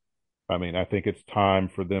do. I mean, I think it's time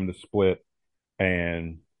for them to split,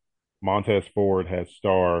 and Montez Ford has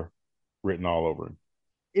star written all over him.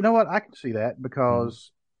 You know what? I can see that Mhm.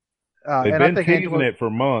 because, They've and I been think teasing Angela, it for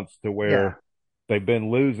months to yeah, where they've been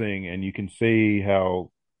losing, and you can see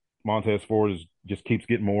how Montez Ford just keeps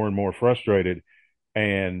getting more and more frustrated.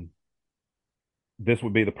 And this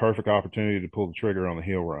would be the perfect opportunity to pull the trigger on the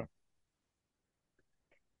heel run.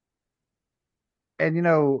 and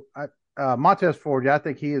Montez Ford, yeah, I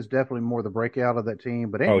think he is definitely more the breakout of that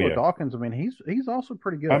team. But Oh Angelo yeah, Dawkins, I mean, he's also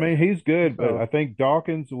pretty I good. mean he's good, but So I think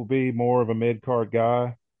Dawkins will be more of a mid card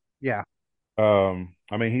guy. yeah,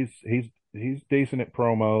 I mean he's decent at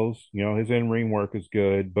promos. You know his in ring work is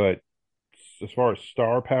good, but as far as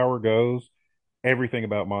star power goes, everything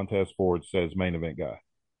about Montez Ford says main event guy.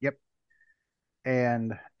 yep.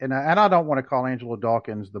 And I don't want to call Angelo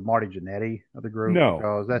Dawkins the Marty Jannetty of the group No,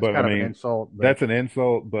 because that's but I kind of an mean insult. But that's an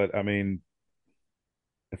insult. But I mean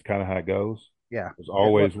it's kind of how it goes. yeah, There's look,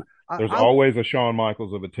 always there's I always a Shawn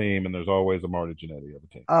Michaels of a team, and there's always a Marty Jannetty of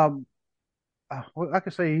a team. well, I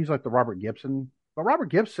could say he's like the Robert Gibson, but Robert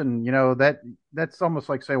Gibson, that's almost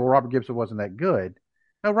like saying, well, Robert Gibson wasn't that good.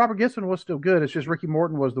 No, Robert Gibson was still good. It's just Ricky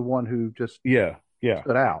Morton was the one who just Yeah, yeah,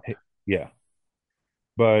 stood out. yeah.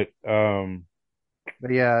 But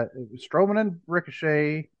But yeah, Strowman and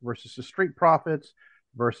Ricochet versus the Street Profits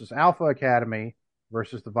versus Alpha Academy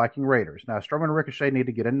versus the Viking Raiders. Now, Strowman and Ricochet need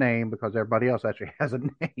to get a name because everybody else actually has a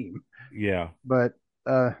name. yeah, But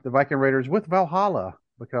the Viking Raiders with Valhalla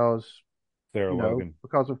because Sarah Logan.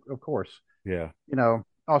 of course, Yeah,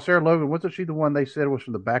 oh, Sarah Logan, wasn't she the one they said was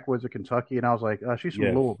from the backwoods of Kentucky? And I was like, she's from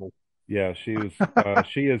yes, Louisville. yeah. She was.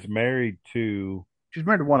 She is married to She's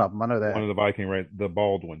married to one of them. I know one that. of the Viking, right? The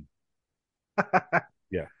Baldwin.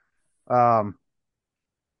 Yeah. um,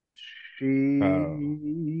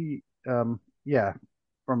 Uh, yeah,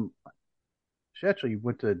 from she actually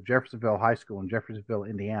went to Jeffersonville High School in Jeffersonville,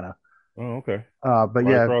 Indiana. oh, okay. But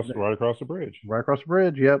yeah, Right across the bridge. right across the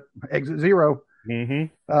bridge. Yep, exit zero.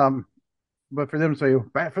 Mm-hmm. Um, but for them to say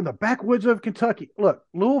back from the backwoods of Kentucky, look,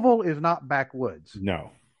 Louisville is not backwoods.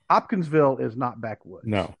 No, Hopkinsville is not backwoods.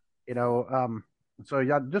 no. You know, so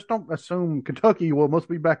y'all just don't assume Kentucky must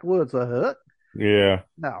be backwoods. Yeah.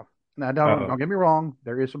 No, now don't Uh, don't get me wrong.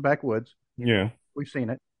 There is some backwoods. yeah. We've seen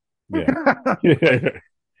it. Yeah.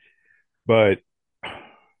 But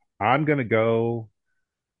I'm gonna go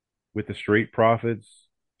with the Street Profits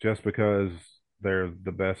just because they're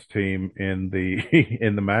the best team in the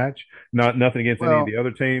in the match. Not nothing against any of Well, the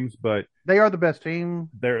other teams, but they are the best team.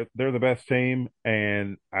 they're the best team,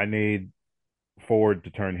 and I need Ford to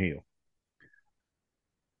turn heel.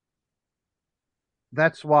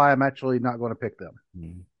 That's why I'm actually not going to pick them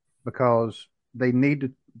Mhm. because they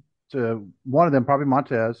need to one of them probably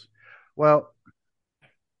Montez. Well,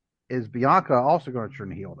 is Bianca also going to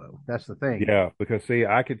turn heel though? That's the thing. Yeah, because see,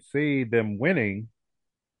 I could see them winning,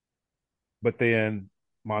 but then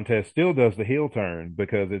Montez still does the heel turn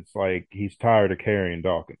because it's like he's tired of carrying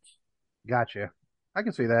Dawkins. Gotcha. I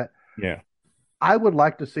can see that. Yeah, I would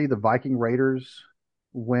like to see the Viking Raiders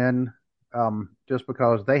win, just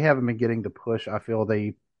because they haven't been getting the push. I feel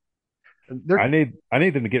they're I need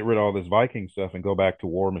them to get rid of all this Viking stuff and go back to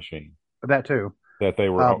War Machine that too. that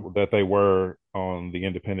Um, they were on the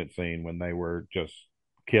independent scene when they were just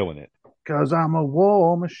killing it. because I'm a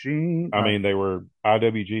war machine. I mean, they were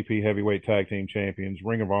IWGP Heavyweight Tag Team Champions,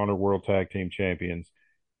 Ring of Honor World Tag Team Champions.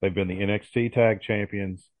 They've been the NXT Tag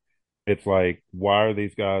Champions. It's like, why are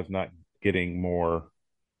these guys not getting more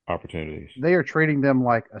opportunities? They are treating them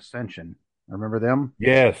like Ascension. Remember them?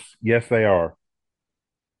 Yes, yes, they are.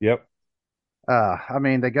 Yep. I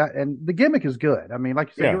mean, they got and the gimmick is good. I mean, like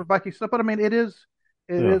you said, Yeah. you're Viking stuff, but I mean, it Yeah.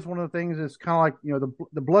 is one of the things. It's kind of like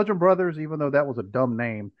the Bludgeon Brothers, even though that was a dumb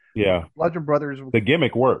name, but Yeah. the Bludgeon Brothers, The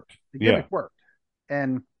gimmick worked. the Yeah. gimmick worked,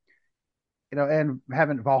 and and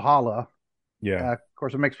having Valhalla. Yeah. Of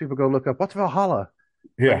course, it makes people go look up what's Valhalla.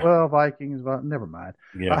 It's like, Yeah. well, Vikings, but never mind.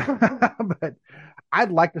 Yeah. But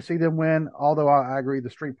I'd like to see them win. Although I agree, the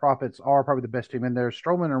Street Profits are probably the best team in there.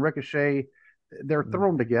 Strowman and Ricochet, they're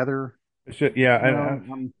thrown together. Yeah. You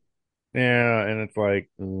know, Yeah. And it's like,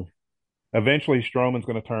 eventually Strowman's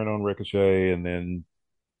going to turn on Ricochet, and then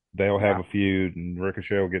they'll have yeah, a feud, and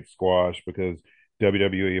Ricochet will get squashed because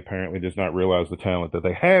WWE apparently does not realize the talent that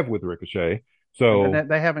they have with Ricochet. and So,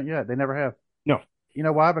 they haven't yet. They never have. no. You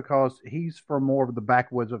know why? Because he's from more of the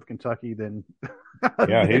backwoods of Kentucky than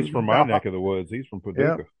Yeah. He's than from my no. neck of the woods. He's from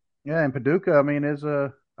Yeah, Paducah. yeah. And Paducah, I mean, is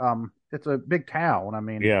a it's a big town. I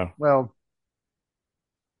mean, Yeah. well,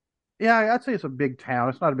 yeah, I'd say it's a big town.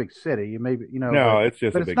 It's not a big city, maybe No, it's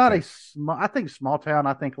just but a it's big not town. a small. I think small town.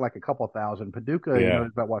 I think like a couple thousand. Paducah, Yeah.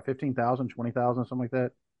 is about what 15,000, 20,000, something like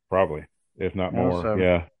that. Probably, if not more. So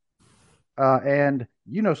Yeah. and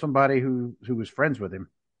somebody who was friends with him.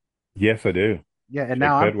 Yes, I do. Yeah, and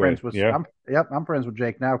now Jake Pedway. Yeah. I'm friends with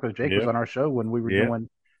Jake now because Jake was Yeah. on our show when we were Yeah. doing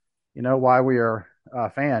why we are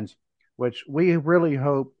fans, which we really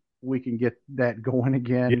hope we can get that going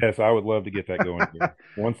again. Yes, I would love to get that going again.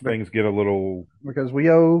 Once But things get a little, because we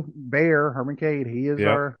owe Bear Herman Cade,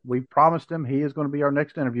 yeah, we promised him he is going to be our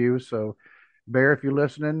next interview. So Bear, if you're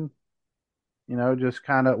listening, just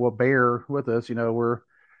kind of bear with us. We're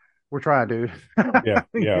trying, dude. yeah,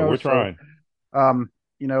 yeah, we're So trying. um,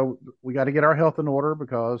 we got to get our health in order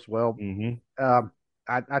because Hmm.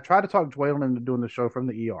 I tried to talk Dwayne into doing the show from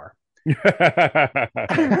the ER.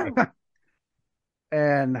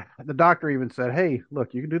 And the doctor even said, "Hey,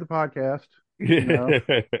 look, you can do the podcast, you know,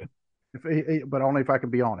 but only if I can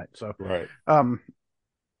be on it." So, Right, um,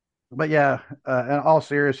 but yeah, in all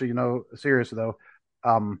serious, serious though,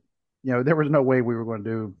 there was no way we were going to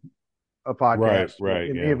do a right, podcast with right.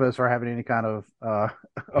 any Yeah, of us are having any kind of of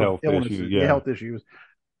health issue. illnesses, Yeah, health issues.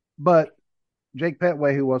 But Jake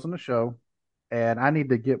Petway, who was on the show, and I need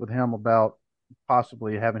to get with him about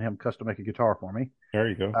possibly having him custom make a guitar for me. there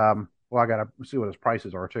you go. Well, I got to see what his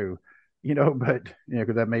prices are too, but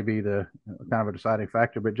because that may be the kind of a deciding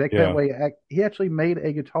factor. But Jake Yeah, Petway, he actually made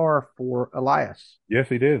a guitar for Elias, yes,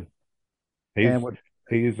 he did. He's and what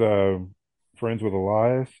he's friends with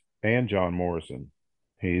Elias and John Morrison.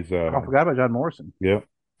 He's I forgot about John Morrison, yep,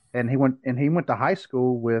 and he went to high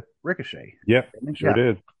school with Ricochet. yep, sure Yeah,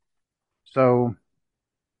 did. so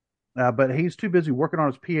but he's too busy working on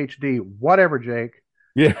his PhD. Whatever, Jake.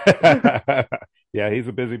 Yeah, yeah, he's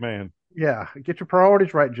a busy man. Yeah, get your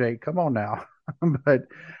priorities right, Jake. Come on now. but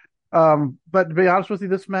but to be honest with you,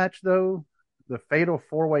 this match though, the fatal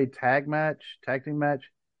four-way tag team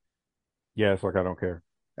match, Yeah, it's like I don't care.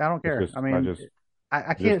 I don't It's care. just I I mean, just I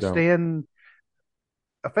just can't don't. stand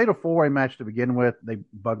a fatal four-way match to begin with. They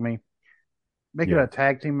bug me. Make it Yeah. a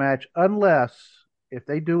tag team match unless if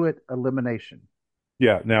they do it elimination.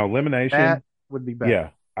 Yeah. Now elimination, That would be yeah.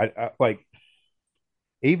 better. I like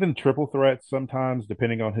even triple threats sometimes,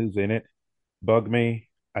 depending on who's in it, bug me.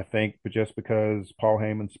 I think, but just because Paul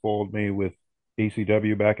Heyman spoiled me with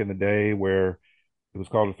ECW back in the day, where it was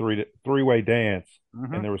called a three-way dance,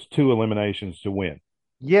 and Hmm. there was two eliminations to win.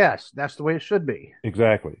 Yes, that's the way it should be.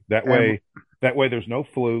 Exactly. And That way, there's no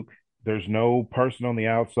fluke. There's no person on the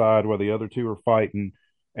outside where the other two are fighting,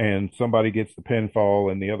 and somebody gets the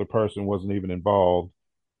pinfall, and the other person wasn't even involved,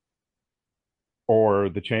 or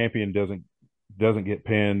the champion doesn't get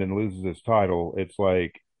pinned and loses his title. It's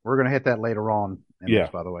like, we're gonna hit that later on in this, yeah,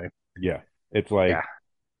 by the way. yeah. It's Yeah. like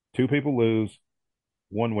two people lose,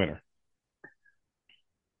 one winner.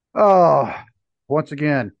 Oh, once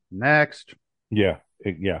again, next. Yeah,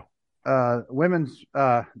 yeah, Women's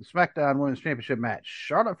SmackDown Women's Championship match: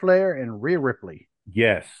 Charlotte Flair and Rhea Ripley.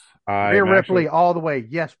 yes. Rhea I'm Ripley actually, all the way.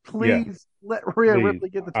 Yes, yeah, please let Rhea please. Ripley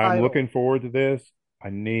get the I'm title. looking forward to this. I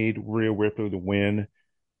need Rhea Ripley to win.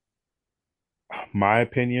 My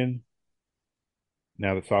opinion,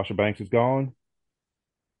 now that Sasha Banks is gone,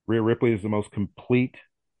 Rhea Ripley is the most complete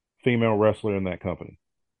female wrestler in that company.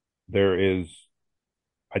 There is,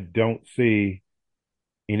 I don't see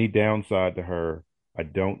any downside to her. I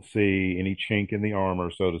don't see any chink in the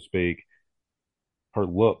armor, so to speak. Her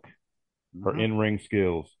look, her Hmm. in-ring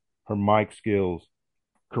skills, her mic skills,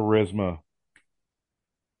 charisma,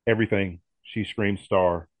 everything. She screams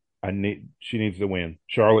star. She needs to win.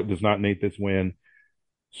 Charlotte does not need this win.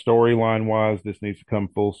 Storyline wise, this needs to come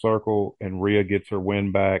full circle, and Rhea gets her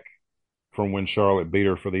win back from when Charlotte beat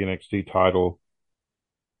her for the NXT title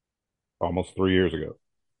almost 3 years ago.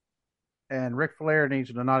 And Ric Flair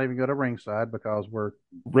needs to not even go to ringside because we're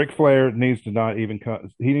Ric Flair needs to not even come.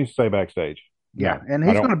 He needs to stay backstage. yeah, No, and I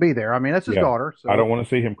he's don't. going to be there. I mean, that's his Yeah, daughter, I so don't want to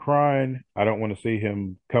see him crying. I don't want to see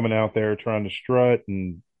him coming out there trying to strut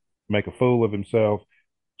and make a fool of himself.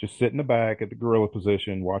 Just sit in the back at the gorilla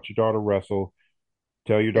position, watch your daughter wrestle,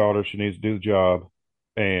 tell your Yeah, daughter she needs to do the job,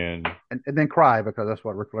 and and then cry because that's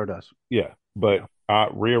what Ric Flair does. yeah. You But know,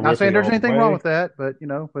 Rhea not saying Ripley there's all the anything wrong way. with that, but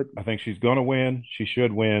but I think she's gonna win. She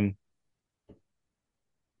should win.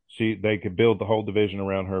 They could build the whole division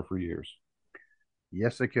around her for years.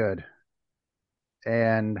 yes, they could.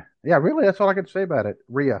 And yeah, really, that's all I could say about it.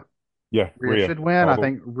 Yeah, Rhea Rhea. should win. All I the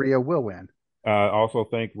think Rhea will win. I also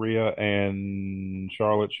think Rhea and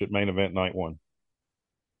Charlotte should main event night one.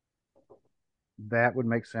 That would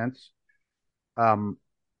make sense. Um,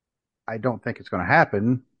 I don't think it's going to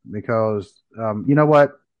happen because you know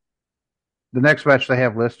what? The next match they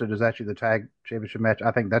have listed is actually the tag championship match.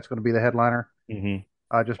 I think that's going to be the headliner, Hmm.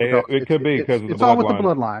 just because It could be because of the it's all with the bloodline.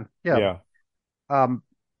 bloodline. Yeah. Yeah. Um,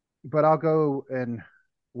 but I'll go and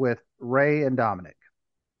with Ray and Dominic.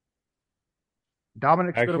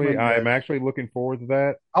 Dominic's going to Actually, win I am this. actually looking forward to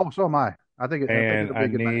that, Oh, so am I. I think and it'll be I a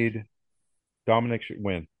good match. need Dominic should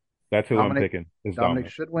win. That's who I'm Dominic picking. Is Dominic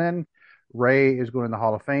Dominic. should win. Ray is going in the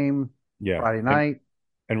Hall of Fame Yeah, Friday night.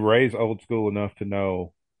 and Ray's old school enough to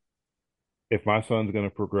know if my son's going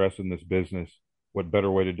to progress in this business, what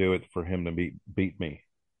better way to do it for him to beat me?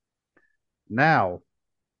 Now,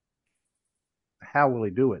 how will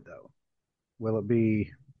he do it though? Will it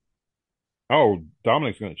be Oh,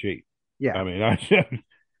 Dominic's going to cheat. yeah, I mean,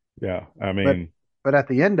 yeah. I but mean, at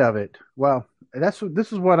the end of it, well, this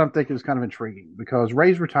is what I'm thinking is kind of intriguing because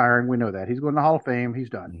Ray's retiring. We know that he's going to the Hall of Fame. He's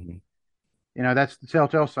done. mhm. That's the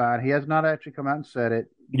telltale sign. He has not actually come out and said it,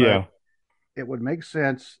 but Yeah. it would make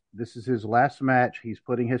sense. This is his last match. He's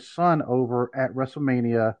putting his son over at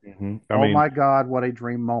WrestleMania. I Oh mean, my God, what a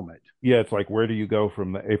dream moment! yeah, it's like where do you go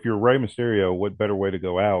from that? If you're Rey Mysterio, what better way to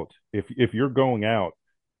go out? If you're going out,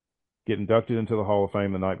 get inducted into the Hall of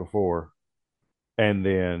Fame the night before, and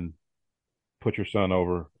then put your son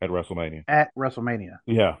over at WrestleMania. At WrestleMania,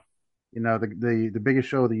 Yeah, the biggest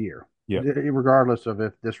show of the year, yeah, regardless of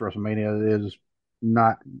if this WrestleMania is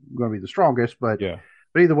not going to be the strongest, yeah.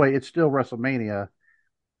 but either way, it's still WrestleMania,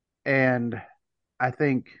 and I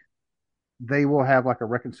think they will have like a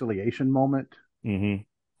reconciliation moment Hmm.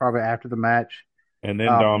 probably after the match. And then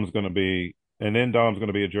Um, Dom's gonna be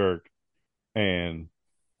a jerk and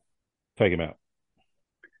take him out.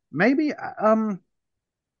 maybe I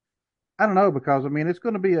don't know because I mean it's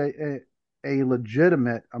going to be a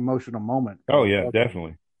legitimate emotional moment Oh for yeah, both of them.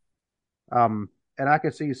 definitely. And I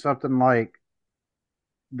could see something like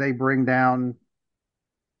they bring down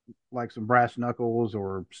like some brass knuckles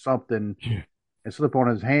or something Yeah, and slip on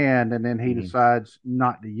his hand, and then he hmm, decides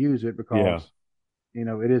not to use it yeah, because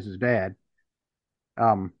it is his dad.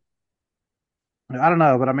 Um, I don't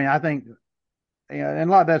know, but I mean I think and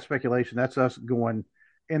a lot of that speculation that's us going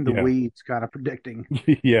in the yeah, weeds, kind of predicting.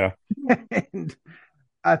 yeah. And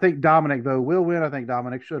I think Dominic though will win. I think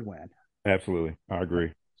Dominic should win. Absolutely, I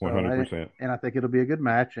agree, So 100%. and I think it'll be a good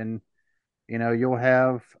match, and you'll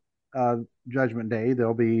have uh, Judgment Day.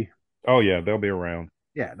 They'll be Oh yeah, they'll be around.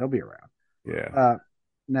 yeah, they'll be around. Yeah. Uh,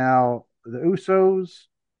 Now the Usos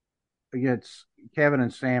against Kevin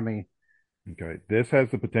and Sammy. Okay. This has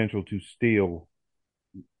the potential to steal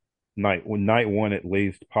night one at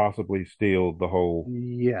least, possibly steal the whole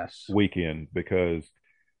Yes. weekend because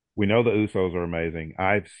we know the Usos are amazing.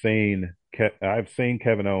 I've seen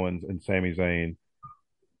Kevin Owens and Sami Zayn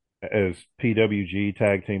as PWG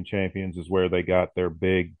tag team champions is where they got their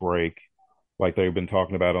big break, like they've been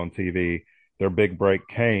talking about on TV. Their big break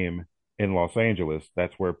came in Los Angeles.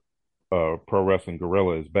 That's where Pro Wrestling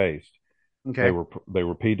Guerrilla is based. Okay. They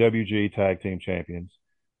were PWG tag team champions.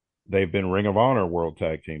 They've been Ring of Honor World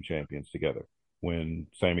Tag Team Champions together when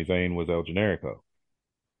Sami Zayn was El Generico,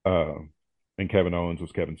 uh, and Kevin Owens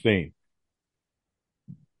was Kevin Steen.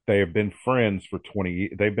 They have been friends for 20.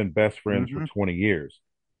 They've been best friends for Hmm. 20 years.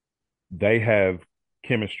 They have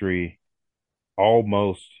chemistry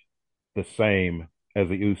almost the same as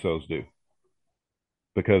the Usos do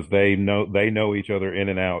because they know each other in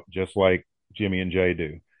and out just like Jimmy and Jay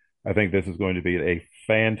do. I think this is going to be a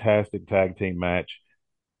fantastic tag team match,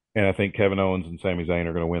 and I think Kevin Owens and Sami Zayn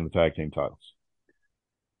are going to win the tag team titles.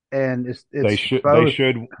 And They it's should they both,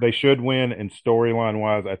 should they should win, and storyline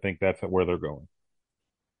wise, I think that's where they're going.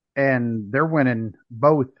 and they're winning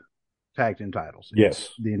both tag team titles. It's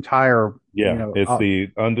Yes. the entire, Yeah, it's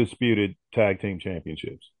the undisputed tag team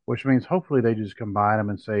championships. which means hopefully they just combine them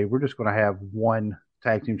and say we're just going to have one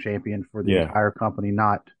tag team champion for the Yeah. entire company,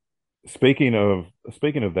 not Speaking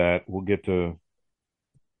of that, we'll get to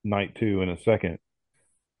night two in a second.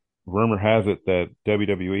 Rumor has it that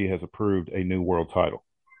WWE has approved a new world title.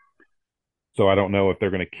 So I don't know if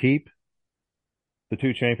they're going to keep the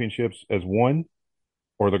two championships as one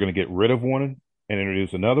or they're going to get rid of one and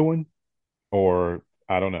introduce another one, or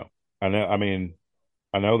I don't know. I know. I mean,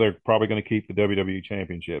 I know they're probably going to keep the WWE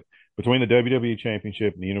Championship. Between the WWE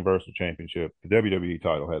Championship and the Universal Championship, the WWE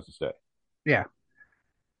title has to stay. Yeah,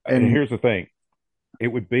 And and here's the thing: it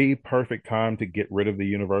would be perfect time to get rid of the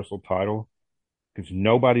Universal title because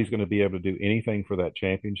nobody's going to be able to do anything for that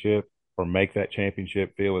championship or make that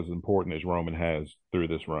championship feel as important as Roman has through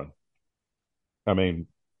this run. I mean,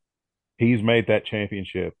 he's made that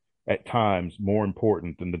championship at times more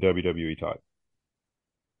important than the WWE title.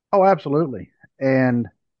 oh, absolutely. And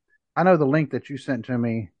I know the link that you sent to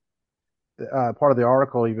me. Part of the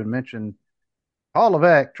article even mentioned Paul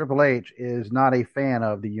Levesque, Triple H, is not a fan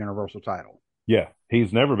of the Universal title. Yeah,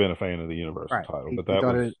 he's never been a fan of the Universal Right. title, He, but he that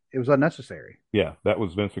thought was, it was unnecessary. yeah, that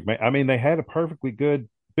was Vince McMahon. I mean, they had a perfectly good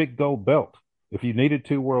big gold belt. If you needed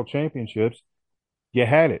two world championships, you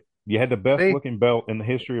had it. You had the best See, looking belt in the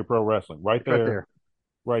history of pro wrestling, right it's right there, there.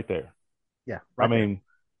 right there. Yeah, I right there. mean,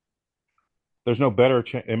 there's no better,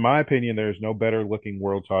 in my opinion, there's no better looking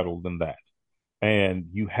world title than that. And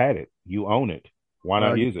you had it, you own it. Why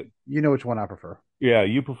not Well, use it? you know which one I prefer. Yeah,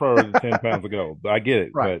 you prefer the 10 pounds of gold. I get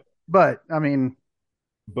it, Right. But I mean,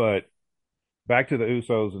 but back to the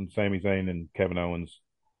Usos and Sami Zayn and Kevin Owens.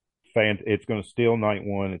 It's going to steal night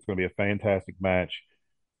one. It's going to be a fantastic match.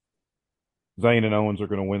 Zayn and Owens are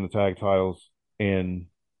going to win the tag titles in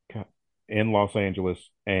in Los Angeles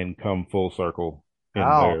and come full circle in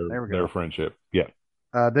oh, there we their go. friendship. Yeah,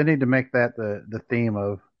 They need to make that the theme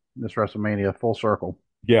of this WrestleMania, full circle.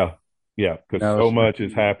 yeah, yeah. You Because know, so so, much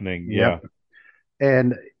is happening. yep. Yeah,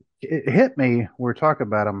 And it hit me. We were talking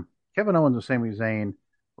about him. Kevin Owens and Sami Zayn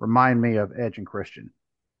remind me of Edge and Christian.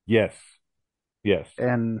 yes, yes.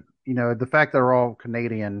 And the fact they're all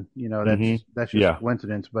Canadian, Hmm. that's just Yeah,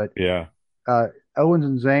 coincidence. But yeah, uh, Owens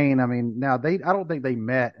and Zayn, I mean, now I don't think they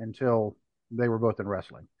met until they were both in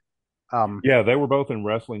wrestling. Um, yeah. They were both in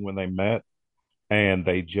wrestling when they met, and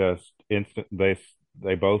they just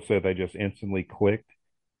they both said they just instantly clicked,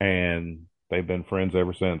 and they've been friends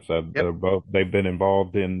ever since. yep, They've been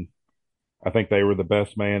involved in. I think they were the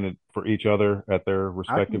best man for each other at their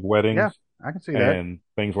respective yeah, weddings I can see that. and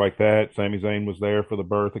things like that. Sami Zayn was there for the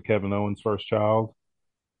birth of Kevin Owens' first child,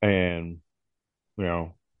 and you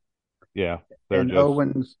know, yeah, they're And just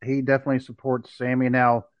Owens, he definitely supports Sammy.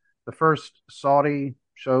 Now, the first Saudi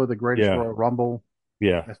show, the Greatest yeah, Royal Rumble,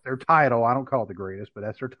 yeah, that's their title. I don't call it the greatest, but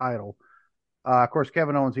that's their title. Of course,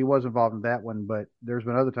 Kevin Owens, he was involved in that one, but there's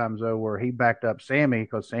been other times though where he backed up Sammy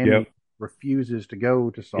because yep, Sammy refuses to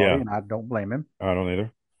go to Saudi, yeah. and I don't blame him. I don't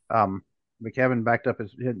either. But Kevin backed up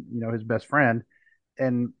his best friend,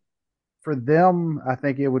 and for them, I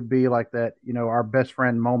think it would be like that, our best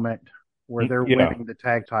friend moment where they're Yeah, winning the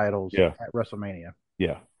tag titles yeah, at WrestleMania.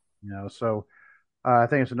 yeah. So I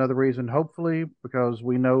think it's another reason, hopefully, because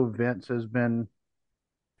we know Vince has been,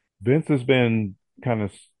 Vince has been kind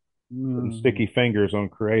of putting mm, sticky fingers on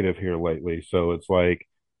creative here lately. So it's like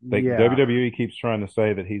yeah, WWE keeps trying to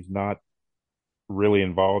say that he's not really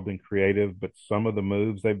involved in creative, but some of the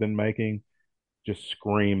moves they've been making just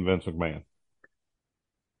scream Vince McMahon.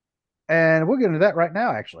 and we'll get into that right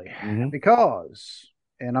now, actually, Hmm. because,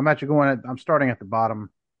 and I'm starting at the bottom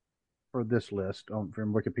for this list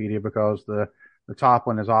from Wikipedia because the top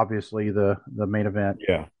one is obviously the main event.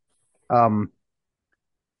 Yeah, Um,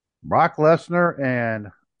 Brock Lesnar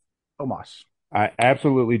and Omos. I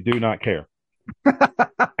absolutely do not care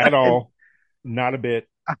at And all, not a bit.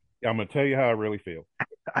 I'm going to tell you how I really feel.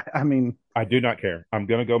 I mean, I do not care. I'm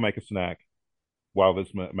going to go make a snack while this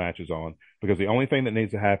match is on because the only thing that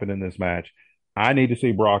needs to happen in this match, I need to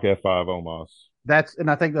see Brock F5 Omos, and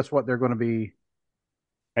I think that's what they're going to be.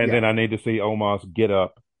 and Yeah. then I need to see Omos get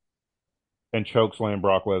up and chokeslam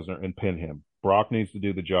Brock Lesnar and pin him. Brock needs to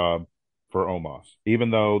do the job for Omos,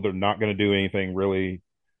 even though they're not going to do anything really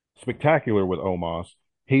spectacular with Omos.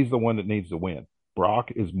 He's the one that needs to win.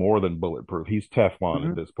 Brock is more than bulletproof. He's Teflon at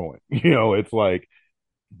Hmm. this point. It's like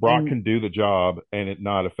Brock And can do the job and it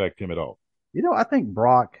not affect him at all. I think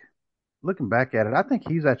Brock, looking back at it, I think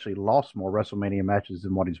he's actually lost more WrestleMania matches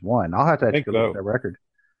than what he's won. I'll have to I actually think go look at so, that record.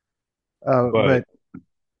 but But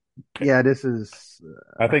yeah, this is.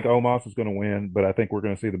 I think Omos is going to win. But I think we're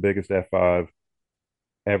going to see the biggest F5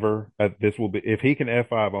 ever. This will be if he can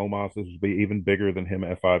F5 Omos, this will be even bigger than him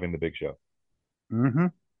F5ing the Big Show. Hmm.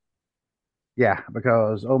 Yeah,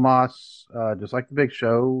 because Omos, just like the Big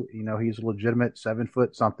Show, he's a legitimate 7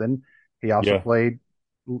 foot something. He also Yeah, played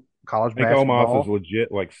college I think Omos is basketball.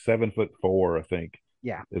 legit like 7'4". I think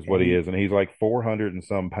Yeah, is and what he is, and he's like 400 and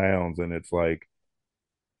some pounds, and it's like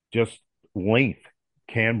just length.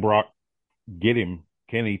 Can Brock get him?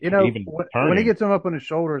 can he You know, even turn when he him? gets him up on his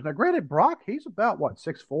shoulders. Now, granted, Brock, he's about what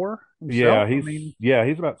 6'4" Yeah, himself. I mean,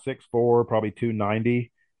 he's about 6'4", probably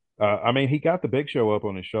 290. I mean, he got the Big Show up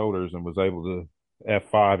on his shoulders and was able to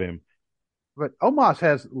F5 him. but Omos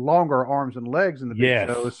has longer arms and legs than the Big Yes,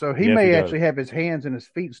 Show, so he yes, he may does. actually have his hands and his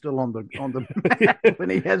feet still on the mat when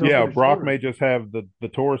he has him up Yeah, on his Brock shoulders. may just have the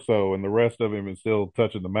torso and the rest of him is still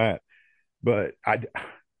touching the mat. But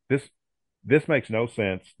this this makes no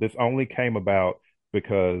sense. This only came about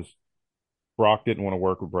because Brock didn't want to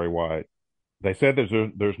work with Bray Wyatt. They said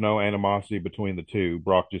there's no animosity between the two.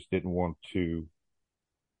 Brock just didn't want to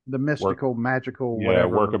The work mystical, magical, work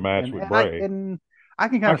whatever, a match and with Bray. I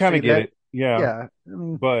can kind I of kind see of get that. it. Yeah, Yeah, I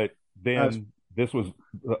mean, but uh, then this was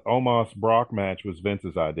the Omos Brock match was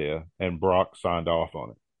Vince's idea, and Brock signed off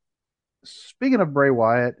on it. speaking of Bray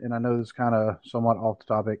Wyatt, and I know this is kind of somewhat off the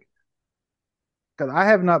topic because I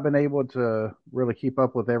have not been able to really keep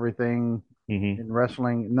up with everything Hmm. in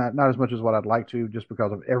wrestling, not as much as what I'd like to, just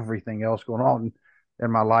because of everything else going on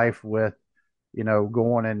in my life with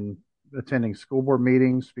going and attending school board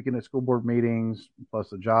meetings, speaking at school board meetings, plus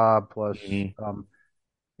the job, plus Hmm. um,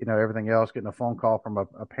 everything else. Getting a phone call from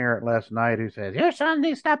a parent last night who says, "Your son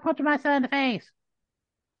needs to stop punching my son in the face."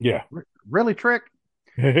 Yeah. Really, Trick?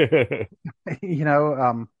 you know,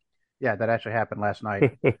 um, yeah, that actually happened last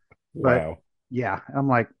night. But Wow. yeah, I'm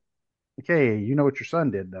like, okay, you know what your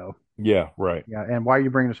son did though. Yeah. Right. Yeah, and why are you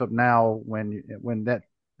bringing this up now when that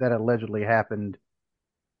allegedly happened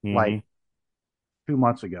like Hmm. 2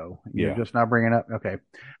 months ago? You're Yeah. just not bringing it up. Okay.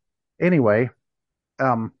 Anyway,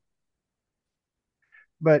 um,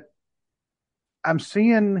 but I'm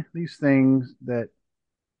seeing these things that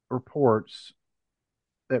reports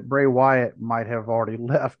that Bray Wyatt might have already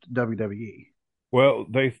left WWE. Well,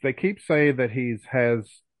 they keep saying that he's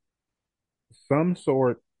has some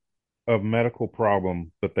sort of medical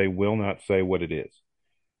problem, but they will not say what it is.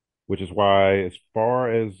 Which is why, as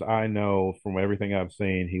far as I know from everything I've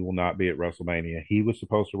seen, he will not be at WrestleMania. He was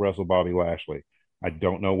supposed to wrestle Bobby Lashley. I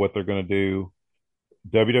don't know what they're going to do.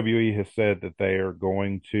 WWE has said that they are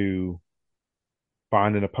going to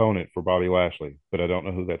find an opponent for Bobby Lashley, but I don't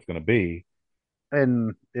know who that's going to be.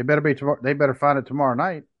 And it better be tomorrow. They better find it tomorrow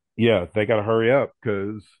night. Yeah, they got to hurry up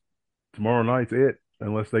because tomorrow night's it.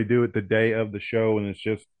 Unless they do it the day of the show and it's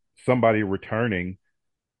just somebody returning,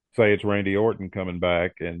 say it's Randy Orton coming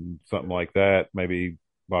back and something like that. Maybe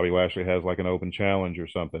Bobby Lashley has like an open challenge or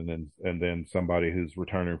something, and then somebody who's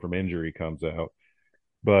returning from injury comes out.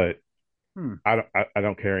 But Hmm. I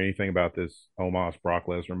don't care anything about this Omos Brock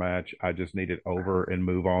Lesnar match. I just need it over and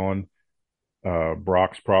move on.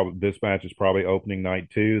 Brock's probably this match is probably opening night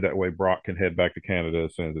too. That way Brock can head back to Canada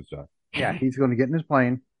as soon as it's done. Yeah, he's going to get in his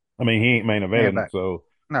plane I mean, he ain't main and head eventing, back. so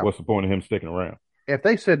No, what's the point of him sticking around? if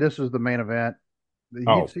they said this was the main event, you'd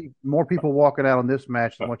Oh, see more people walking out on this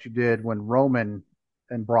match than uh, what you did when Roman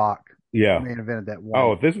and Brock yeah. main evented that Oh,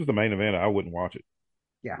 one. if this was the main event, I wouldn't watch it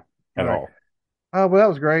Yeah. All at right. all. Oh, well, that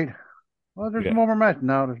was great. Well, there's Yeah. more match.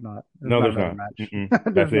 No, there's not. There's No, not there's another not. match. Mm-mm.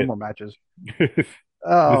 There's That's no it. more matches. This is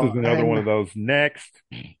Oh, another one and of those next.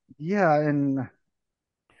 yeah, and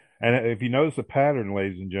And if you notice a pattern,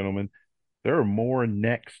 ladies and gentlemen, there are more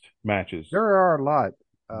next matches there are a lot.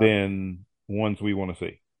 Uh, than ones we want to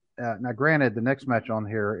see. now, granted, the next match on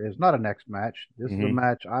here is not a next match. This is a Hmm.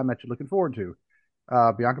 match I'm actually looking forward to.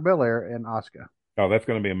 Bianca Belair and Asuka. Oh, that's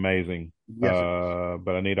going to be amazing. Yes, it is.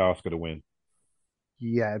 But I need Oscar to win.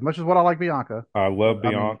 Yeah, as much as what I like Bianca, I love I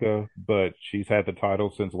mean, Bianca, but she's had the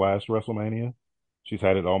title since last WrestleMania. She's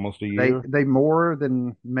had it almost a they year they more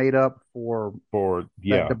than made up for for, that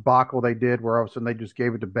yeah. debacle they did, where all of a sudden they just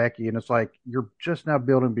gave it to Becky, and it's like you're just now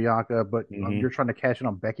building Bianca, but Hmm. you're trying to cash in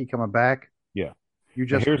on Becky coming back. Yeah. You And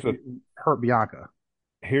just hurt Bianca.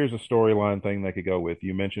 here's a storyline thing they could go with.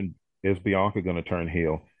 You mentioned, is Bianca going to turn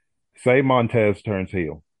heel? Say Montez turns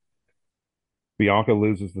heel. Bianca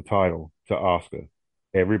loses the title to Asuka.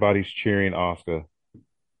 Everybody's cheering Asuka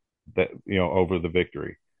that over the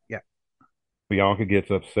victory. Yeah. Bianca gets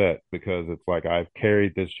upset because it's like I've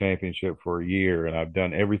carried this championship for a year and I've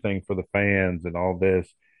done everything for the fans and all this,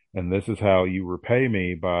 and this is how you repay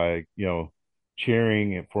me by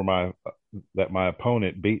cheering for my that my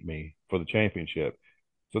opponent beat me for the championship.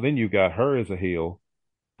 So then you got her as a heel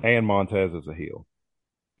and Montez as a heel.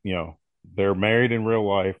 They're married in real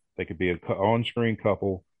life. They could be a on-screen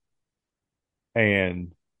couple,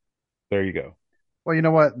 and there you go. Well, you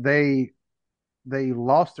know what? They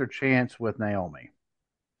lost their chance with Naomi,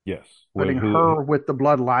 Yes. putting her with the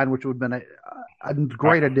bloodline, which would have been a I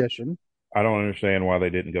great addition. I don't understand why they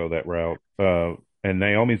didn't go that route. And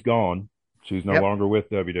Naomi's gone. She's no Yep. longer with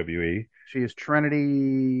WWE. She is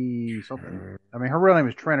Trinity something. I mean, her real name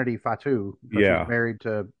is Trinity Fatu, but she's Yeah, married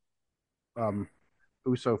to um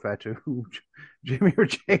Uso Fatu, Jimmy or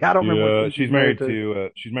Jay. I don't remember yeah. who she's married to.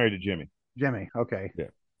 She's married to Jimmy. Jimmy. Okay. Yeah.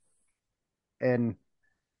 And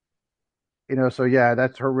so yeah,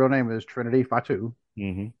 that's her real name is Trinity Fatu,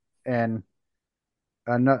 Hmm. and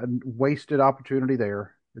a wasted opportunity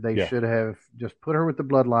there. They Yeah. should have just put her with the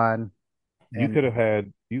bloodline, and You could have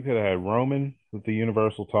had Roman with the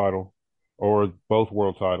Universal title, or both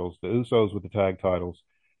world titles. The Usos with the tag titles.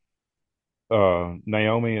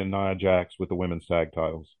 Naomi and Nia Jax with the women's tag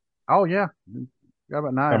titles. oh yeah, forgot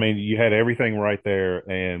about I Nia. mean, you had everything right there,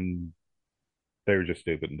 and they were just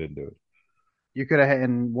stupid and didn't do it. You could have,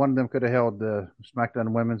 and one of them could have held the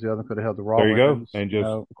SmackDown Women's, the other could have held the Raw There you go, Women's. and just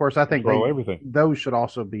Of course, I think control everything. those should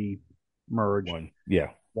also be merged. One,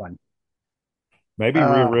 yeah. One. Maybe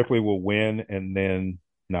Rhea Uh, Ripley will win, and then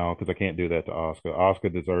no, because I can't do that to Asuka.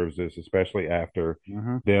 Asuka deserves this, especially after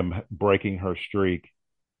mhm. them breaking her streak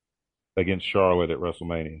against Charlotte at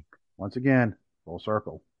WrestleMania. Once again, full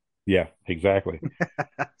circle. Yeah, exactly.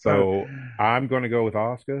 So, So I'm going to go with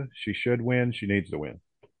Asuka. She should win. She needs to win.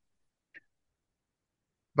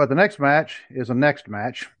 but the next match is a next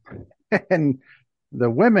match, and the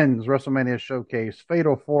women's WrestleMania Showcase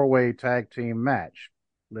Fatal Four Way Tag Team Match.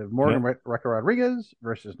 Liv Morgan, Yep. Rebecca Rodriguez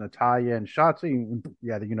versus Natalia and Shotzi.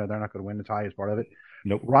 Yeah, they're not going to win. Natalia is part of it.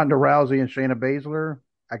 Nope. Ronda Rousey and Shayna Baszler.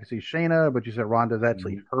 I can see Shayna, but you said Ronda's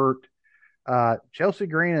actually Mhm. hurt. Chelsea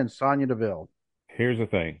Green and Sonya Deville. Here's the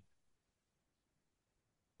thing: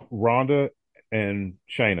 Ronda and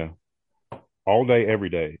Shayna all day, every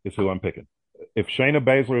day is who I'm picking. If Shayna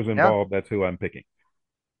Baszler is Yeah. involved, that's who I'm picking.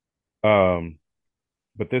 Um,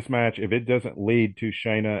 but this match, if it doesn't lead to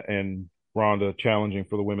Shayna and Ronda challenging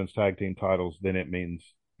for the women's tag team titles, then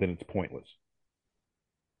it's pointless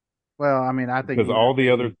Well, I mean, I think because even if all the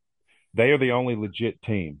other they, they are the only legit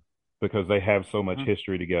team because they have so much Mhm.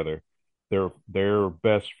 history together. They're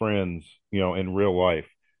best friends, in real life.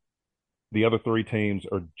 The other three teams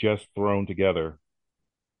are just thrown together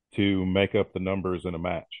to make up the numbers in a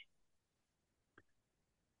match.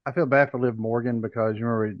 I feel bad for Liv Morgan because you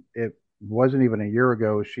remember it wasn't even a year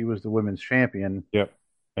ago she was the women's champion. Yep.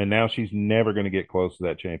 And now she's never going to get close to that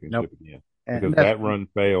Nope. championship again And because that's that run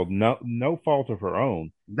failed. No fault of her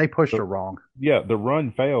own. they pushed The, her wrong. yeah, the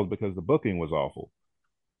run failed because the booking was awful.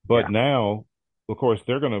 But Yeah. now, of course,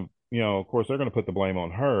 they're going to put the blame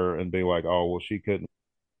on her and be like, "Oh, well, she couldn't."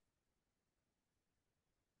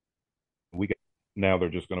 We got, now they're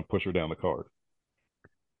just going to push her down the card.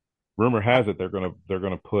 Rumor has it they're going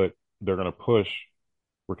to push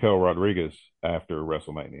Raquel Rodriguez after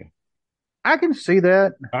WrestleMania. I can see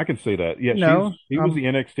that. I can see that. Yeah, You know, she was the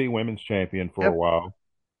NXT Women's Champion for a yep, while.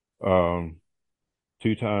 Um,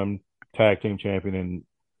 two-time tag team champion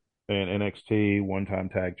in NXT, one-time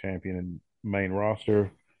tag champion in main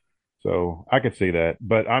roster. So I could see that,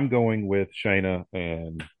 but I'm going with Shayna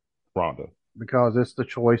and Ronda. because it's the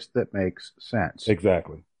choice that makes sense.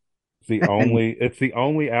 Exactly. And It's the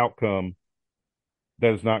only outcome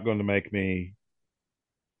that is not going to make me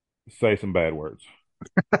say some bad words.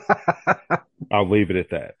 I'll leave it at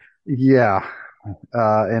that. yeah,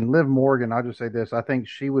 and Liv Morgan, I'll just say this: I think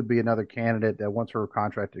she would be another candidate that once her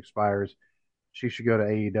contract expires, she should go to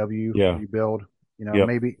AEW, Yeah. rebuild. Yep.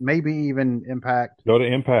 Maybe even Impact. Go to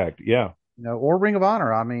Impact. Yeah. Or Ring of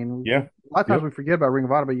Honor. I mean, Yeah. a lot of times Yep. we forget about Ring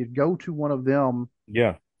of Honor, but you go to one of them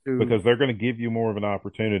Yeah. to. Because they're going to give you more of an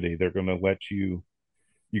opportunity. They're going to let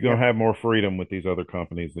you're going Yep, to have more freedom with these other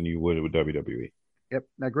companies than you would with WWE. yep.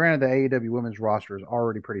 Now, granted, the AEW women's roster is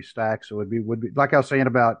already pretty stacked, so would be like I was saying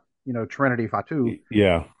about Trinity Fatu.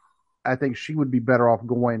 Yeah. I think she would be better off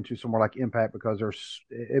going to somewhere like Impact because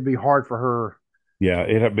it'd be hard for her Yeah.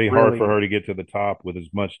 to It'd be hard for really, her to get to the top with as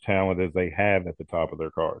much talent as they have at the top of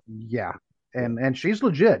their card. yeah. Yeah. And she's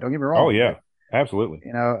legit. Don't get me Oh, wrong, but yeah. Absolutely.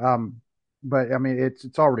 you know, um, but I mean,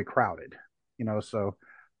 it's already crowded, So,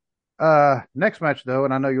 next match though,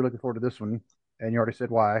 and I know you're looking forward to this one, and you already said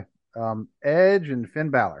why. Edge and Finn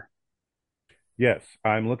Balor. Yes.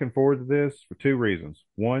 I'm looking forward to this for two reasons.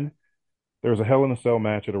 One, there's a Hell in a Cell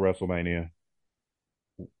match at a WrestleMania.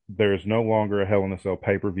 There is no longer a Hell in a Cell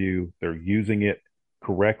pay per view. They're using it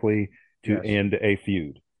correctly to Yes, end a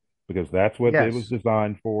feud because that's what it was yes,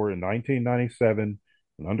 designed for in 1997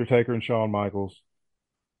 when Undertaker and Shawn Michaels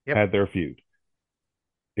yep. had their feud.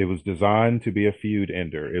 It was designed to be a feud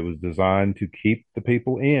ender. It was designed to keep the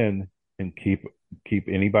people in and keep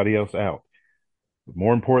anybody else out. But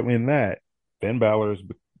more importantly than that, Finn Balor is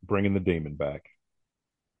bringing the demon back,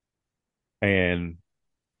 and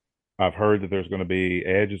I've heard that there's going to be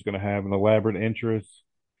Edge is going to have an elaborate entrance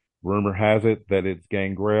Rumor has it that it's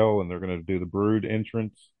Gangrel and they're going to do the Brood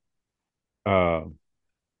entrance. Uh,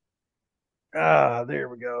 There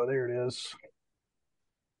we go. There it is.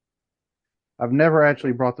 I've never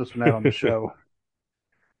actually brought this one out on the show.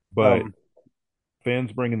 but Um,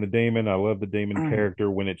 Finn's bringing the demon. I love the demon character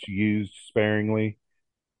when it's used sparingly.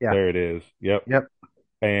 yeah, There it is. Yep. yep.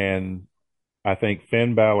 And I think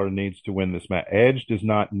Finn Balor needs to win this match. Edge does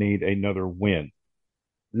not need another win.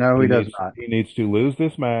 No, He he does needs not. he needs to lose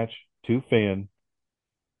this match to Finn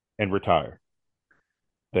and retire.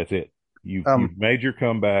 That's it. You've Um, made your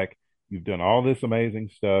comeback. You've done all this amazing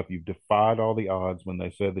stuff. You've defied all the odds when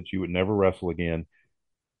they said that you would never wrestle again.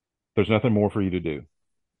 There's nothing more for you to do.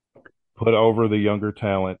 Put over the younger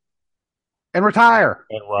talent and retire.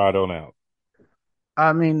 and ride on out.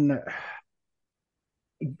 I mean,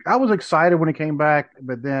 I was excited when he came back,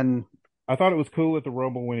 but then, I thought it was cool at the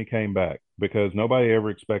Rumble when he came back because nobody ever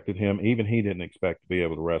expected him. Even he didn't expect to be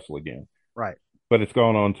able to wrestle again. right. But it's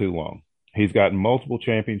gone on too long. He's gotten multiple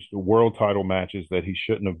championship world title matches that he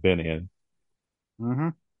shouldn't have been in. Hmm.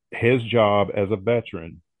 His job as a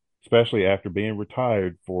veteran, especially after being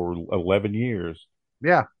retired for 11 years,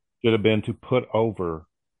 Yeah, should have been to put over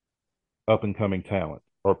up and coming talent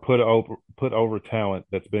or put over talent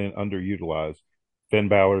that's been underutilized. Finn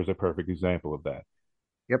Balor is a perfect example of that.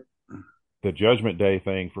 yep. The Judgment Day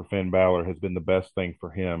thing for Finn Balor has been the best thing for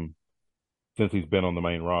him since he's been on the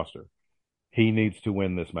main roster. He needs to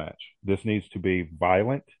win this match. This needs to be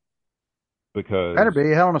violent Better because be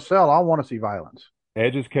Hell in a Cell. I want to see violence.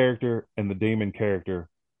 Edge's character and the demon character,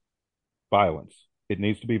 violence. It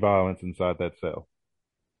needs to be violence inside that cell.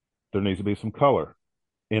 There needs to be some color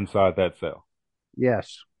inside that cell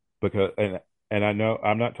Yes, because and I know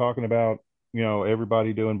I'm not talking about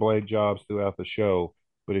everybody doing blade jobs throughout the show,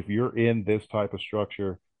 but if you're in this type of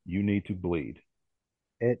structure, you need to bleed.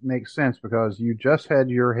 it makes sense because you just had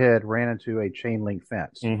your head ran into a chain link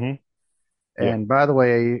fence. Mm-hmm. Yep. And by the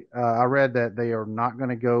way, I read that they are not going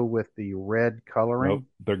to go with the red Nope. coloring.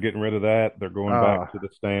 They're getting rid of that. They're going back Uh, to the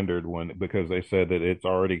standard one because they said that it's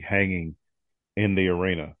already hanging in the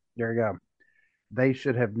arena. there you go. They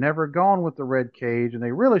should have never gone with the red cage, and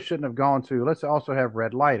they really shouldn't have gone to let's also have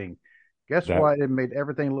red lighting. Guess That what? It made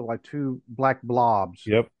everything look like two black blobs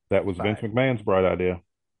Yep, that was Vince inside. McMahon's bright idea.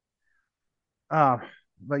 Uh,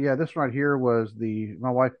 but yeah, this right here was the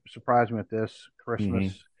my wife surprised me with this Christmas.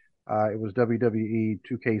 Mm-hmm. It was WWE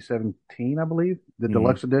 2K17, I believe, the Mm-hmm.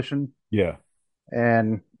 deluxe edition. Yeah.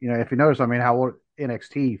 And if you notice, I mean, how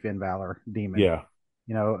NXT Finn Balor Demon, Yeah.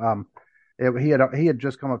 you know, um, he had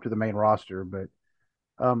just come up to the main roster, but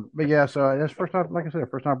yeah, so that's first time, like I said,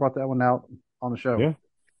 first time I brought that one out on the show,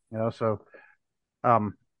 Yeah. so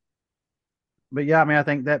um, but yeah, I mean, I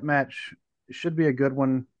think that match should be a good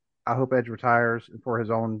one. I hope Edge retires for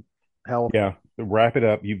his own health. Yeah. Wrap it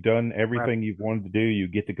up. You've done Right. everything you've wanted to do. You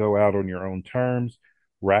get to go out on your own terms.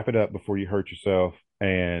 Wrap it up before you hurt yourself.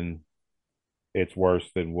 And it's worse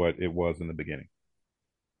than what it was in the beginning.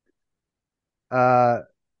 Uh,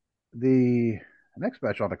 the next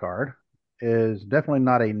match on the card is definitely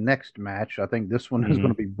not a next match. I think this one is going Mm-hmm.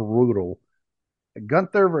 to be brutal.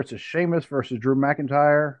 Gunther versus Sheamus versus Drew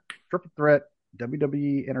McIntyre, triple threat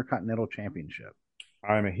WWE Intercontinental Championship.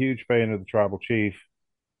 I'm a huge fan of the Tribal Chief.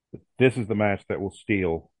 This is the match that will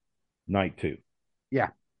steal night two Yeah.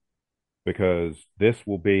 because this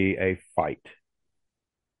will be a fight.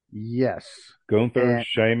 Yes. Gunther, And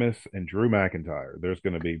Sheamus, and Drew McIntyre. There's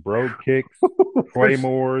going to be brogue kicks, there's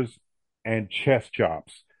claymores, and chest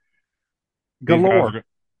chops. These guys galore. are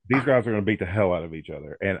these guys are going to beat the hell out of each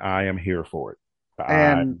other, and I am here for it. I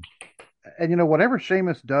And whatever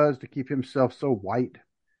Sheamus does to keep himself so white,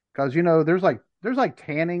 because there's like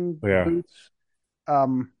tanning Yeah, booths.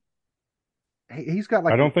 Um, he's got I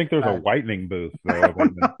like the don't think there's a inside. whitening booth though. I I think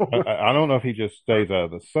don't know. I don't know if he just stays out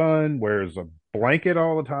of the sun, wears a blanket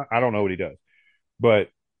all the time. I don't know what he does, but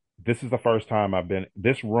this is the first time I've been.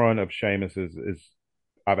 This run of Sheamus is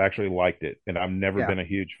I've actually liked it, and I've never Yeah. been a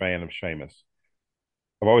huge fan of Sheamus.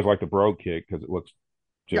 I've always liked the brogue kick because it looks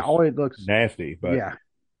Yeah. just Oh, it looks. nasty, but Yeah.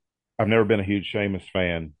 I've never been a huge Sheamus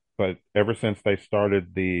fan. But ever since they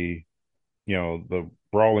started the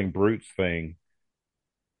brawling brutes thing,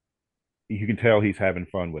 you can tell he's having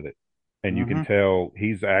fun with it. And you can Hmm. tell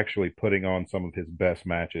he's actually putting on some of his best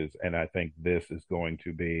matches. And I think this is going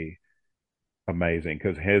to be amazing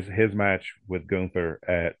because his match with Gunther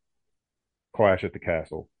at Clash at the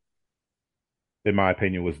Castle, in my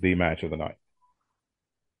opinion, was the match of the night.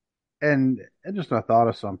 And just I thought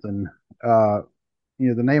of something. Uh,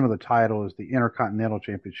 the name of the title is the Intercontinental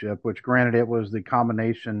Championship, which granted it was the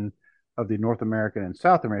combination of the North American and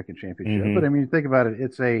South American Championship. But Mm-hmm. I mean, you think about it,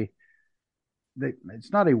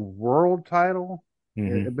 it's not a world title,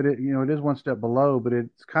 Hmm. but it is one step below, but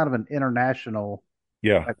it's kind of an international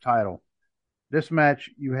Yeah. type title. This match,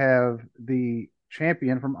 you have the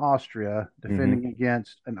champion from Austria Hmm. defending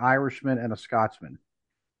against an Irishman and a Scotsman.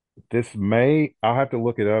 I'll have to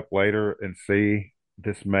look it up later and see.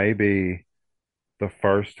 This may be the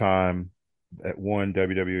first time that one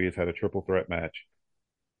WWE has had a triple threat match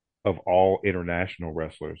of all international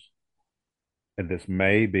wrestlers. And this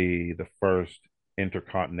may be the first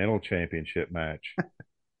Intercontinental Championship match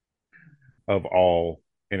of all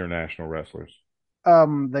international wrestlers.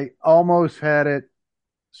 They almost had it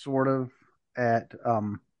sort of at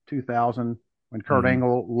 2000 when Kurt Hmm.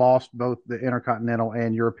 Angle lost both the Intercontinental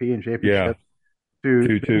and European Yeah, Championships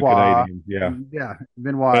to two Benoit. Canadians. Yeah, Yeah,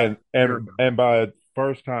 Benoit and a year and ago. and by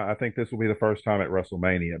first time, I think this will be the first time at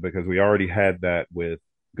WrestleMania because we already had that with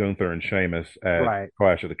Gunther and Sheamus at Right.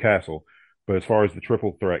 Clash of the Castle. But as far as the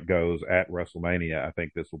triple threat goes at WrestleMania, I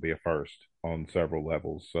think this will be a first on several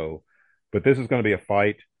levels. So, but this is going to be a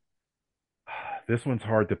fight. This one's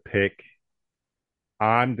hard to pick.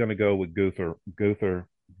 I'm going to go with Gunther.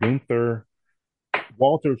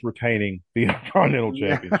 Walter's retaining the Intercontinental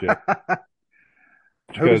Yeah. Championship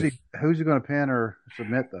who's because he who's he going to pin or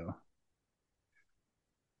submit though?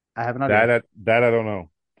 I have an idea. that I don't know.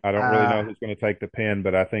 I don't really know Uh who's going to take the pin,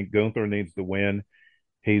 but I think Gunther needs to win.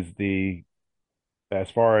 He's the as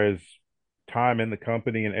far as time in the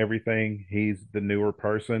company and everything, he's the newer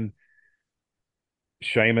person.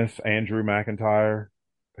 Sheamus and Drew McIntyre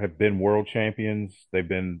have been world champions. They've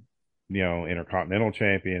been, intercontinental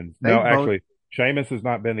champions. they No, both actually, Sheamus has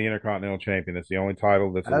not been the intercontinental champion. It's the only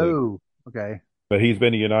title that's elusive. oh, okay. But he's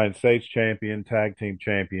been the United States champion, tag team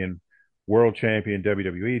champion, world champion,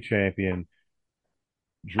 WWE champion.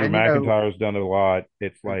 Drew And you know, McIntyre's done it a lot.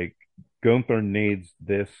 It's like Gunther needs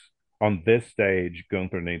this on this stage.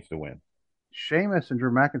 Gunther needs to win. Sheamus and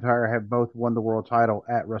Drew McIntyre have both won the world title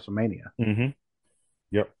at WrestleMania. Hmm.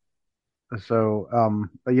 Yep. So,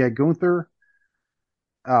 but yeah, Gunther,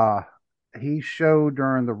 uh, he showed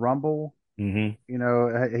during the Rumble, Hmm.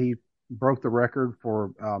 he broke the record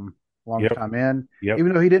for longest Yep. time in, Yep.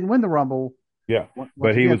 even though he didn't win the Rumble. Yeah. Once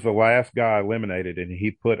But he was again, the last guy eliminated, and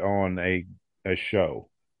he put on a show.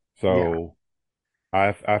 yeah, So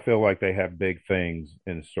I feel like they have big things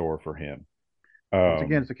in store for him. once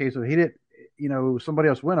again, Um. it's a case of he didn't, somebody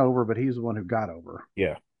else went over, but he's the one who got over.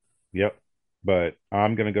 Yeah. Yep. But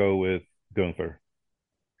I'm gonna go with Gunther.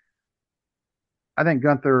 I think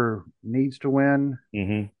Gunther needs to win.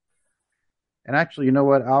 Hmm. And actually, you know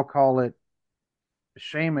what? I'll call it.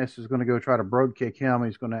 Sheamus is going to go try to brogue kick him.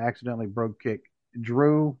 He's going to accidentally brogue kick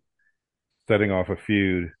Drew, Setting off a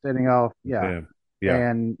feud setting off. with Yeah. him. Yeah.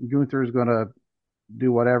 And Gunther's going to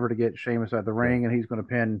do whatever to get Sheamus out of the Yeah. ring, and he's going to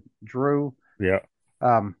pin Drew. Yeah.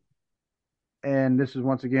 Um, and this is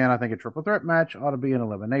once again, I think a triple threat match ought to be an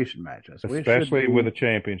elimination match. That's the way it should Especially with be. a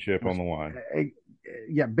championship on the line.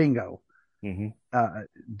 Yeah, bingo. Hmm. Uh,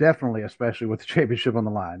 Definitely, especially with the championship on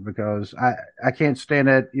the line, because I can't stand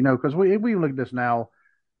it. Because we look at this now,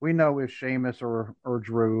 we know if Sheamus or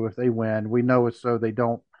Drew, if they win, we know it's so they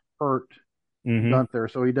don't hurt Hmm. Gunther,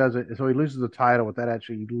 so he does it, so he loses the title without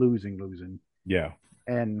actually losing, Yeah.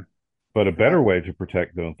 and But a uh, better way to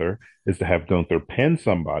protect Gunther is to have Gunther pin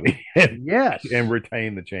somebody and yes,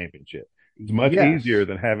 retain the championship. It's much easier yes,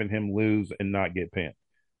 than having him lose and not get pinned.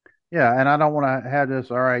 yeah, and I don't want to have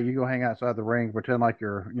this. All right, you go hang outside the ring, pretend like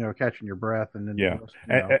you're catching your breath, and then Yeah.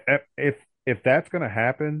 If that's going to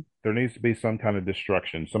happen, there needs to be some kind of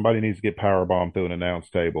destruction. Somebody needs to get power bombed through an announce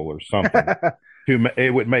table or something.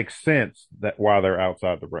 It would make sense that while they're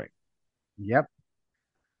outside the ring. Yep.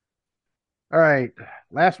 All right,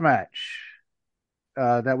 last match.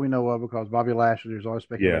 That we know of because Bobby Lashley. There's always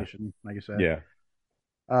Yeah. speculation, like you said. Yeah.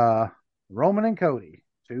 Uh, Roman and Cody,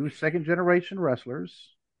 two second generation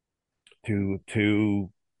wrestlers. To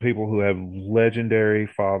people who have legendary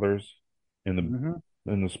fathers in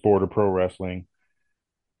Hmm. the sport of pro wrestling.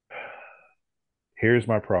 Here's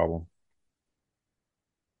my problem.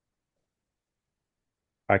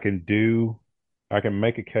 I can do I can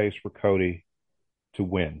make a case for Cody to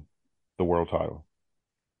win the world title.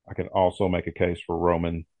 I can also make a case for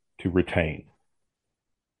Roman to retain.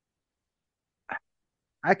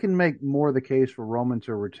 I can make more of the case for Roman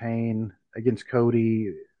to retain against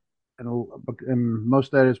Cody, and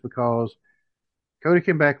most of that is because Cody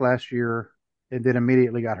came back last year and then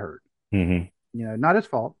immediately got hurt. Hmm. Not his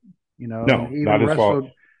fault. And No, he even not his fault.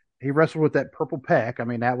 wrestled. He wrestled with that purple pack. I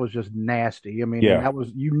mean, that was just nasty. I mean, and Yeah. that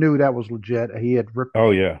was you knew that was legit. He had ripped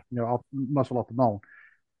Oh yeah. off muscle off the bone.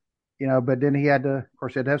 But then he had to, of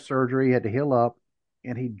course, he had to have surgery. He had to heal up,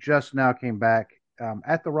 and he just now came back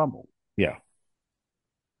at the Rumble. Yeah.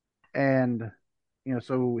 And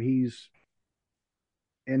so he's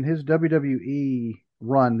in his WWE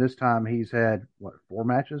run this time. He's had what, 4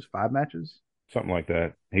 matches, 5 matches? Something like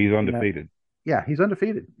that. He's You know, undefeated. yeah, he's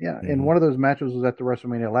undefeated. Yeah, and Hmm. one of those matches was at the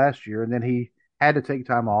WrestleMania last year, and then he had to take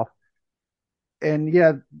time off. And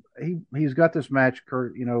yeah, he's got this match,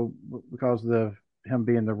 Kurt. Because of the him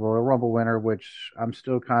being the Royal Rumble winner, which I'm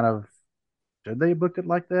still kind of, did they book it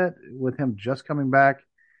like that with him just coming back?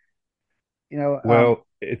 You know, um, Well,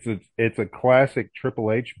 it's a classic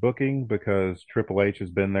Triple H booking because Triple H has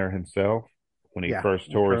been there himself when he yeah, first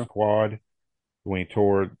that's tore his true. quad. When he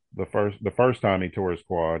tore the first time he tore his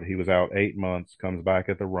quad, he was out 8 months, comes back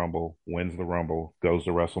at the Rumble, wins the Rumble, goes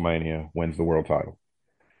to WrestleMania, wins the world title.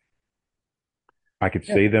 I could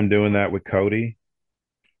Yeah, see them doing that with Cody.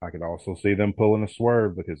 I could also see them pulling a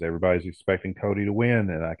swerve because everybody's expecting Cody to win,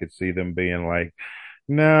 and I could see them being like,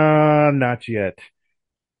 "No, not yet."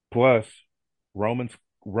 Plus, Roman's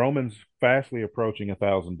Roman's fastly approaching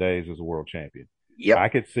 1,000 days as a world champion. yep. I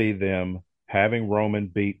could see them having Roman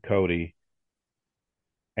beat Cody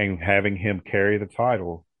and having him carry the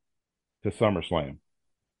title to SummerSlam.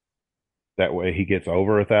 That way, he gets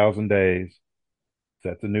over 1,000 days,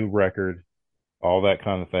 sets a new record, all that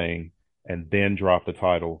kind of thing, and then drop the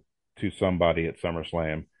title to somebody at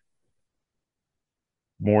SummerSlam.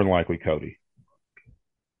 More than likely, Cody.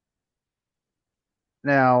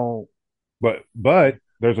 Now, But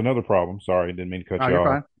there's another problem. Sorry, didn't mean to cut oh, you you're off.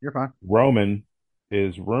 fine. You're fine. Roman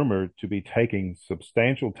is rumored to be taking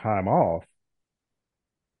substantial time off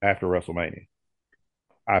after WrestleMania.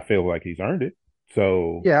 I feel like he's earned it.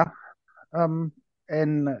 So, Yeah. Um,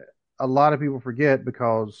 and a lot of people forget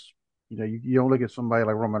because you don't look at somebody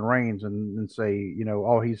like Roman Reigns and say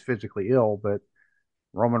oh, he's physically ill, but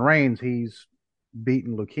Roman Reigns, he's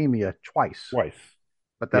beaten leukemia twice. twice.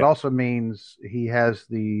 But that Yep. also means he has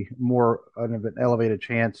the more of an elevated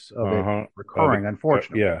chance of it Uh-huh. Of it. recurring,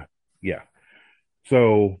 unfortunately. Yeah. Yeah.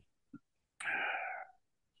 So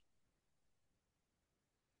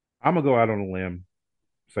I'm gonna go out on a limb,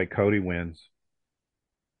 say Cody wins.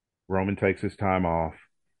 Roman takes his time off.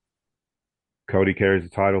 Cody carries the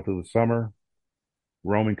title through the summer.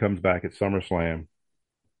 Roman comes back at SummerSlam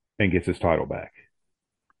and gets his title back.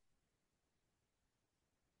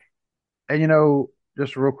 And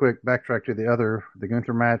just real quick, backtrack to the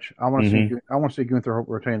Gunther match. Hmm. I want to see Gunther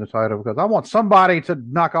retain the title because I want somebody to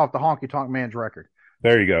knock off the Honky Tonk Man's record.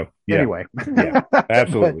 There you go. Yeah. Anyway, Yeah. but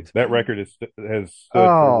Absolutely. That record has stood for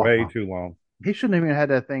oh, way too long. he shouldn't have even had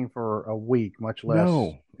that thing for a week, much less.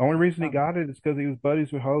 No. Only reason he Um, got it is because he was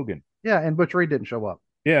buddies with Hogan. yeah, and Butch Reed didn't show up.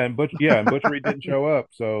 And Butch Reed didn't show up.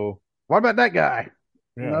 So What about that guy?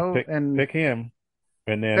 yeah, And pick him.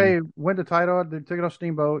 And then okay, win the title. They took it off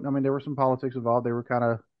Steamboat. I mean, there was some politics involved. They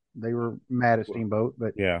were mad at Steamboat,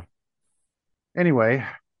 but yeah. anyway,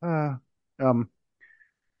 uh, um,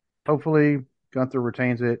 hopefully Gunther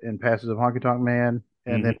retains it and passes of Honky Tonk Man,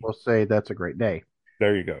 and then Hmm. we'll say that's a great day.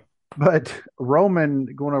 There you go. But Roman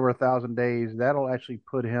going over 1,000 days, that'll actually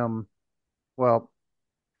put him, well,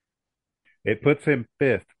 It puts him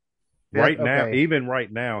fifth fifth. right now. Okay, Even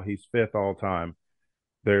right now, he's fifth all time.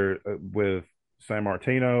 There with San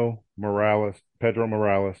Martino, Morales, Pedro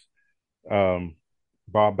Morales, um,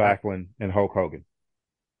 Bob back. Backlund, and Hulk Hogan.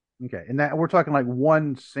 Okay, and that we're talking like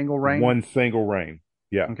one single reign. One single reign.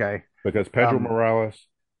 Yeah, Okay, because Pedro um, Morales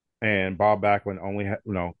and Bob Backlund only had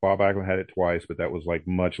no. Bob Backlund had it twice, but that was like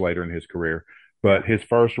much later in his career. yeah, But his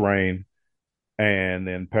first reign, and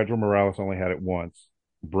then Pedro Morales only had it once.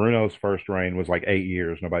 Bruno's first reign was like 8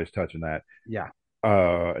 years. Nobody's touching that. yeah.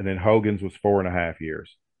 And then Hogan's was 4.5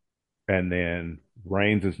 years, and then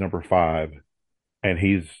Reigns is number five, and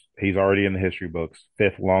he's already in the history books,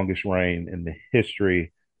 fifth longest reign in the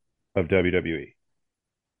history of WWE.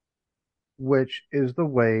 Which is the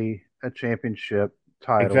way a championship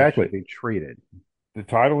title should Exactly. be treated. The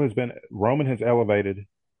title has been Roman has elevated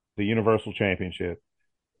the Universal Championship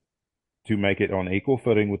to make it on equal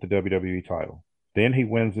footing with the WWE title. Then he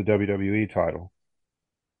wins the WWE title,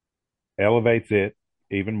 elevates it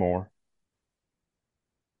even more.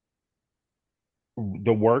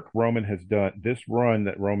 The work Roman has done, this run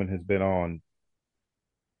that Roman has been on,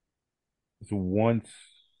 is once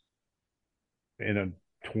in a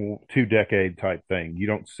 2 decade type thing. You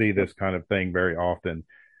don't see Yep. this kind of thing very often.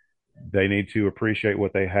 They need to appreciate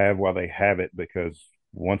what they have while they have it because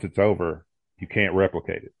once it's over, you can't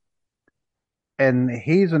replicate it. And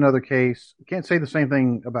he's another case. Can't say the same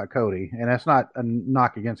thing about Cody, and that's not a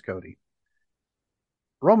knock against Cody.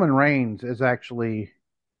 Roman Reigns has actually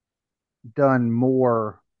done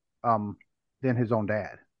more than his own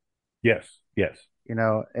dad. Yes, yes.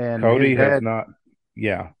 And his Cody has dad, not.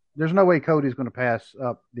 Yeah. there's no way Cody's going to pass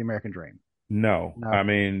up the American Dream. No, No, I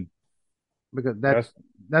mean, because just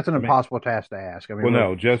that's an I mean, impossible task to ask. I mean, well, really.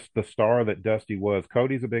 no, just the star that Dusty was.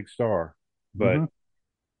 Cody's a big star, but Hmm.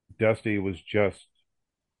 Dusty was just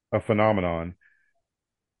a phenomenon.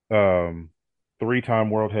 Um, three-time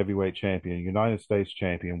world heavyweight champion, United States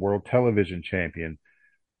champion, world television champion,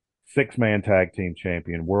 six-man tag team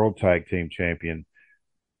champion, world tag team champion.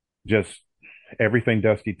 Just everything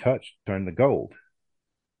Dusty touched turned to gold.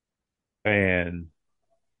 And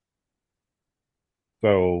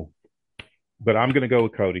so, but I'm going to go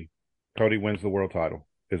with Cody. Cody wins the world title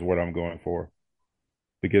is what I'm going for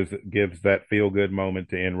because it gives that feel good moment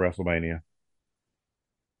to end WrestleMania.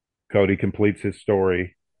 Cody completes his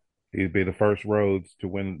story. He'd be the first Rhodes to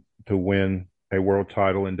win a world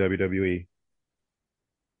title in WWE.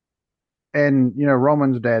 And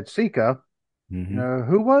Roman's dad, Sika, Hmm.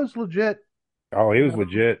 who was legit. Oh, he You was know,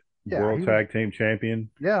 legit yeah, world he was. tag team champion.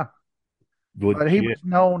 Yeah, but he Legit. was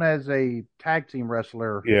known as a tag team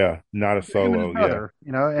wrestler. Yeah, not a Him and his solo. Yeah. brother,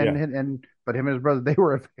 Yeah. but him and his brother, they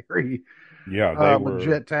were a very Yeah, they were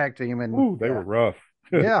legit tag team, and ooh, they were yeah, rough.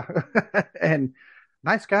 yeah, and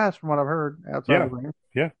nice guys from what I've heard outside of Yeah. the ring.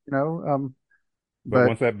 Yeah. You know, But but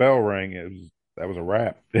once that bell rang, that was a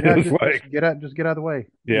wrap. It yeah, was like, just get out of the way.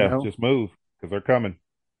 yeah, just move because they're coming.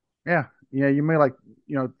 Yeah, yeah, you may like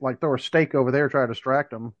like throw a stake over there, try to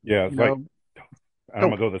distract them. Yeah, You it's like know, I'm gonna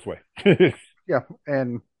Nope. go this way. Yeah,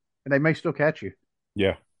 and they may still catch you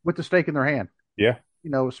Yeah. with the stake in their hand. Yeah.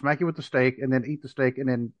 Smack you with the steak and then eat the steak and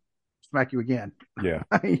then smack you again. Yeah.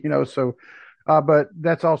 So, but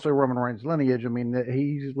that's also Roman Reigns' lineage. I mean,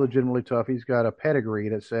 he's legitimately tough. He's got a pedigree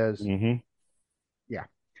that says, Hmm. yeah.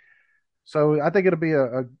 So I think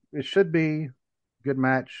it should be a good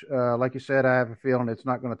match. Like you said, I have a feeling it's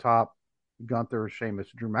not going to top Gunther, Sheamus,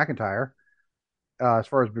 Drew McIntyre as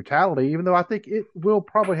far as brutality, even though I think it will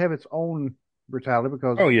probably have its own brutality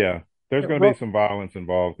because, Oh yeah. There's yeah, gonna be some violence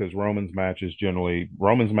involved because Roman's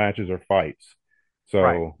matches are fights.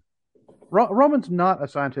 right. So Roman's not a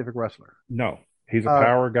scientific wrestler. no, he's a Uh,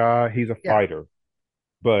 power guy, he's a yeah. fighter,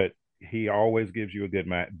 but he always gives you a good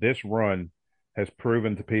match. This run has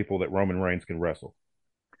proven to people that Roman Reigns can wrestle.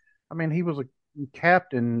 I mean, he was a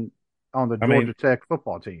captain on the I mean, Georgia Tech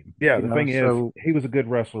football team, yeah, the thing is, so he was a good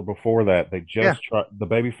wrestler before that. They yeah, just tried the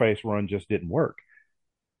babyface run just didn't work.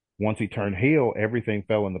 Once he turned heel, everything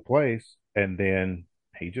fell into place, and then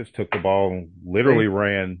he just took the ball and literally see,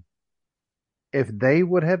 ran. if they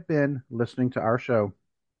would have been listening to our show,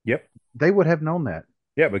 Yep, they would have known that.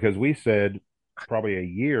 yeah, because we said probably a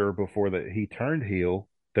year before that he turned heel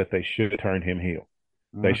that they should turn him heel.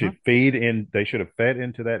 They Hmm. should feed in. They should have fed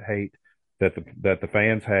into that hate that the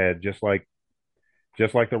fans had, just like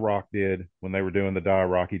The Rock did when they were doing the Die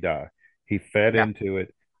Rocky Die. He fed Yeah, into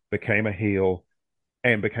it, became a heel,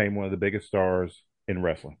 and became one of the biggest stars in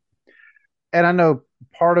wrestling. and I know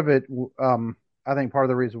part of it. I think part of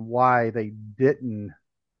the reason why they didn't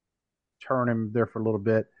turn him there for a little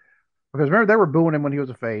bit because remember they were booing him when he was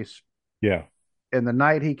a face, Yeah, and the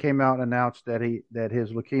night he came out and announced that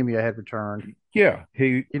his leukemia had returned, yeah. He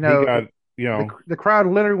you he know, got you the know the crowd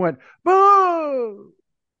literally went boo.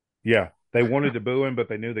 yeah. They wanted to boo him, but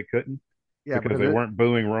they knew they couldn't Yeah, because because they weren't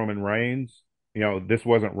booing Roman Reigns. This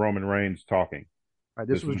wasn't Roman Reigns talking. this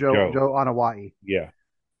This was was Joe Joe. Anawai, Yeah.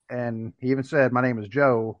 and he even said, "My name is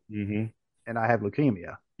Joe, Hmm. and I have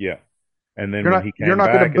leukemia." Yeah. And then when he You're came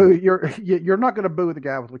not going to back and boo you're not going to boo the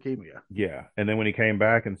guy with leukemia. yeah, and then when he came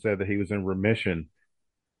back and said that he was in remission,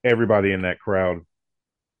 everybody in that crowd,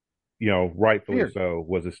 rightfully Cheered. so,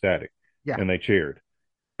 was ecstatic Yeah. and they cheered.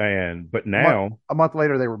 And but A month now, a month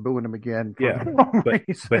later, they were booing him again for yeah, the wrong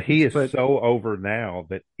but he reasons. is But so over now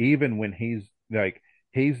that even when he's like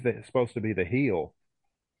supposed to be the heel,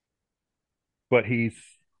 but he's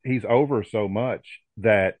over so much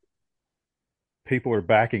that people are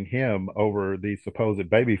backing him over the supposed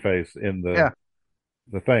babyface in the yeah,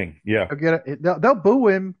 the thing. Yeah. they'll get it. They'll boo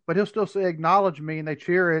him, but he'll still say "acknowledge me," and they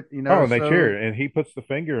cheer it. Oh, and they So cheer, and he puts the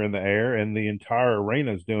finger in the air, and the entire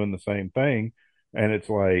arena's doing the same thing, and it's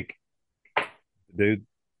like, dude,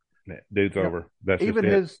 dude's you know, over. That's just even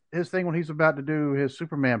it. his thing when he's about to do his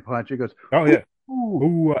Superman punch, he goes, Oh "Ooh, yeah. ooh."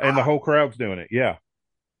 Ooh, and the whole crowd's doing it. Yeah.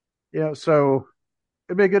 So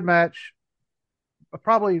it'd be a good match.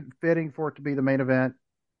 Probably fitting for it to be the main event.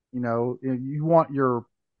 You want your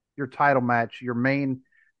title match, your main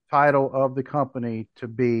title of the company to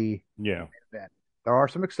be Yeah. event. There are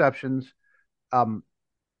some exceptions, um,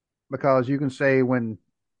 because you can say when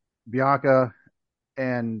Bianca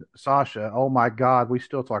and Sasha, oh my God, we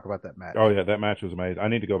still talk about that Oh match. yeah, that match was amazing. I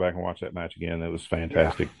need to go back and watch that match again. It was Yeah.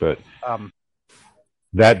 fantastic, but Um,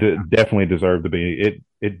 that definitely deserved to be it.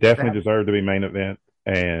 It to definitely have. deserved to be main event,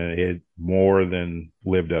 and it more than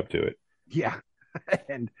lived up to it. Yeah,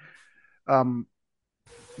 and um,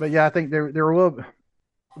 but yeah, I think they're a little.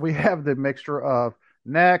 We have the mixture of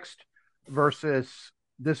next versus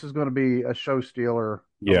this is going to be a show stealer of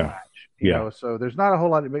a Yeah, match, yeah, So there's not a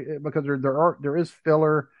whole lot because there is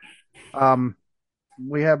filler. Um,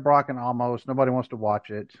 we have Brock and almost nobody wants to watch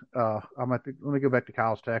it. Let me go back to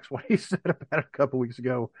Kyle's text what he said about it a couple weeks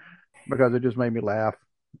ago because it just made me laugh.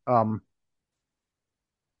 Um,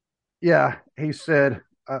 yeah, he said,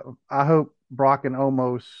 I hope Brock and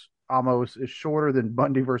almost is shorter than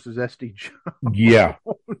Bundy versus SD yeah.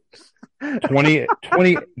 Jones. 20.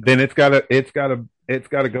 Then it's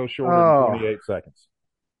gotta go shorter than Oh, 28 seconds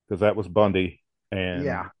because that was Bundy, and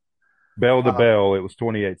yeah. bell to Um, bell, it was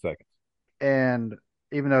 28 seconds. and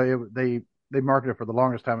even though they marketed for the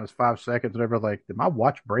longest time as 5 seconds, and everybody's like, did my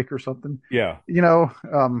watch break or something? Yeah,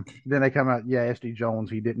 Then they come out, yeah, SD Jones,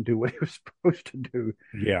 he didn't do what he was supposed to do.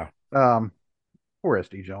 yeah, Um, poor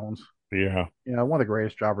SD Jones, yeah, one of the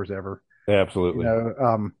greatest jobbers ever. You absolutely. know,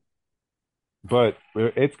 um, But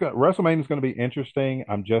it's got WrestleMania is going to be interesting.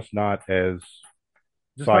 I'm just not as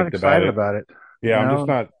just not psyched about excited it. about it. Yeah, You I'm just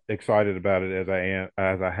know, not excited about it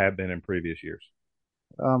as I have been in previous years.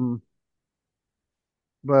 um,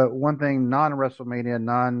 but one thing, non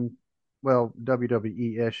WrestleMania, well,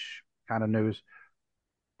 WWE ish kind of news.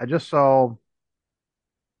 I just saw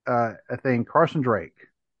a thing, Carson Drake,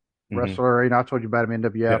 Hmm. wrestler. I told you about him in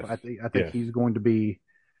WF. Yes, I think yes, he's going to be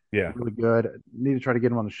yeah. really good. Need to try to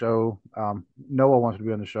get him on the show. Noah wants to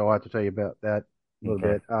be on the show. I have to tell you about that a little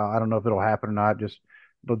Okay. bit. I don't know if it'll happen or not, just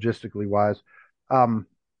logistically wise. Um,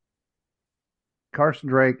 Carson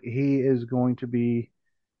Drake, he is going to be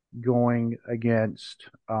going against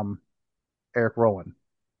Eric Rowan,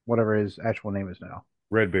 whatever his actual name is now.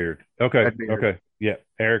 Redbeard. Okay, Redbeard. okay. Yeah,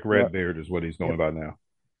 Eric Yep. Redbeard is what he's going Yep. by now.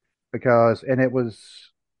 Because and it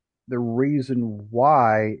was the reason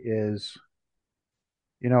why is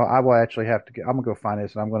I will actually have to. I'm gonna go find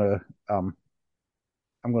this, and um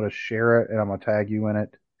I'm gonna share it, and I'm gonna tag you in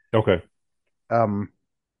it. Okay. Um,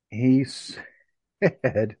 he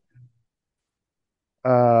said,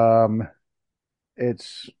 um,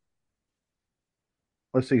 it's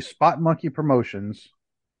let's see, Spot Monkey Promotions.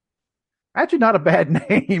 Actually, not a bad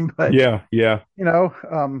name, but Yeah, yeah. you know,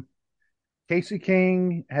 um, Casey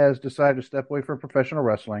King has decided to step away from professional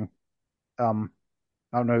wrestling. Um,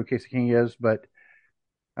 I don't know who Casey King is, but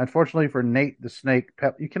unfortunately for Nate the Snake,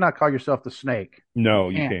 you cannot call yourself the Snake. You No,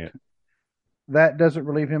 you can't. can't. That doesn't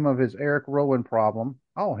relieve him of his Eric Rowan problem.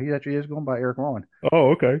 Oh, he actually is going by Eric Rowan.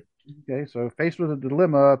 Oh, okay. Okay, so faced with a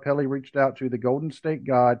dilemma, Pelly reached out to the Golden State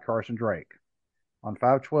God, Carson Drake. On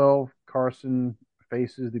 5/12, Carson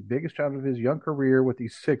faces the biggest challenge of his young career with the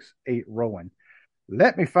 6'8 Rowan.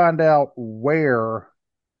 Let me find out where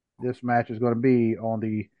this match is going to be on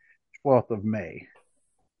the 12th of May.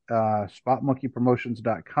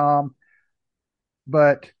 SpotMonkeyPromotions.com.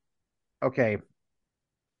 But okay,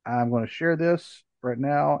 I'm going to share this right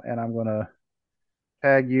now and I'm going to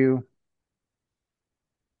tag you.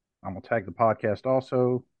 I'm going to tag the podcast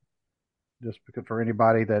also, just because for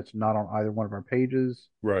anybody that's not on either one of our pages.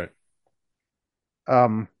 Right.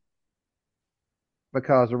 Um,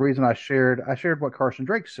 because the reason I shared what Carson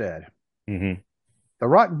Drake said. Hmm. The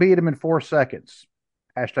Rock beat him in 4 seconds.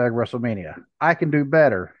 Hashtag WrestleMania. I can do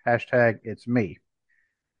better. Hashtag it's me.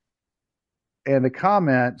 And the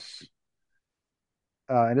comments,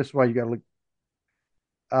 and this is why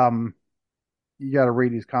um, you got to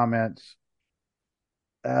read these comments.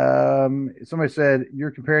 Somebody said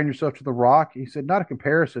you're comparing yourself to The Rock. He said not a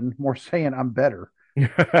comparison, more saying I'm better.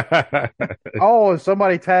 Oh, and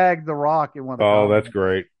somebody tagged The Rock in one of the Oh, that's comments.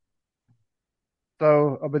 great.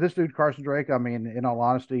 So, but this dude Carson Drake, I mean, in all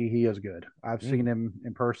honesty, he is good. I've Mm. seen him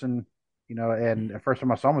in person, and the first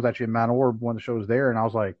time I saw him was actually in Mount Orb when the show was there, and I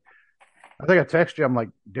was like, I think I texted you. I'm like,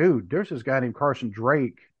 dude, there's this guy named Carson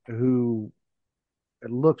Drake who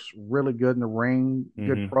looks really good in the ring,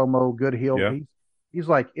 good Hmm. promo, good heel. Yeah. He's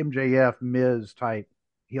like MJF, Miz type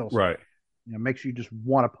heel stuff. Right. Makes you just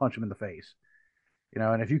want to punch him in the face.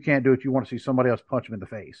 And if you can't do it, you want to see somebody else punch him in the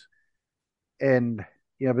face. And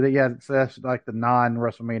yeah, but yeah, so that's like the non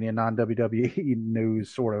WrestleMania, non WWE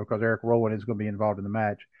news sort of because Eric Rowan is going to be involved in the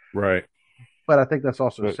match. Right. But I think that's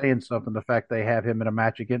also But saying something. The fact they have him in a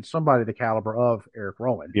match against somebody the caliber of Eric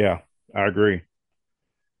Rowan. yeah, I agree.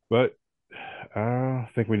 But I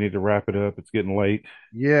think we need to wrap it up. It's getting late.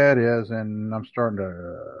 Yeah, it is, and I'm starting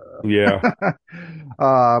to Yeah.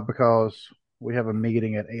 because we have a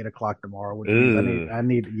meeting at 8 o'clock tomorrow, which means I need Ugh. I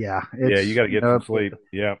need yeah, Yeah, you it's got to get some sleep.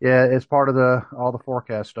 Yeah. yeah, it's part of the all the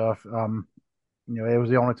forecast stuff. It was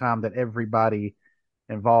the only time that everybody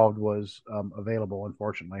involved was available.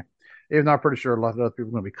 Unfortunately, even though I'm pretty sure a lot of other people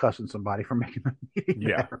are going to be cussing somebody for making the meeting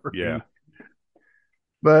Yeah. that Yeah. early.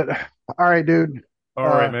 But all right, dude. All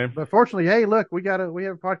right, man. But fortunately, hey, look, we have a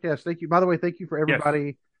podcast. Thank you. By the way, thank you for Yes.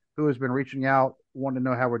 everybody who has been reaching out, wanting to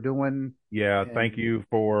know how we're doing. Yeah. Thank And you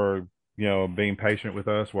for, being patient with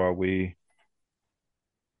us while we,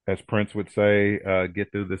 as Prince would say,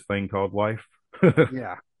 get through this thing called life.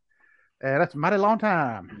 yeah, that's a mighty long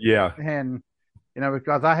time. Yeah. And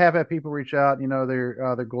because I have had people reach out,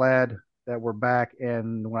 they're glad that we're back.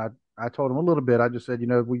 And when I told them a little bit, I just said,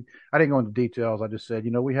 I didn't go into details. I just said,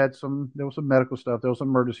 there was some medical stuff, there was some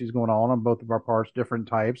emergencies going on both of our parts, different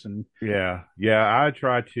types, and Yeah. Yeah. I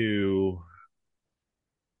try to,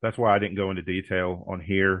 that's why I didn't go into detail on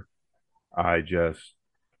here. I just,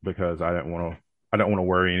 because I don't want to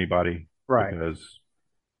worry anybody right. because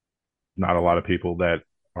not a lot of people that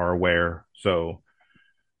are aware. So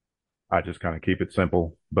I just kind of keep it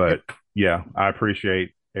simple. Yep, But yeah, I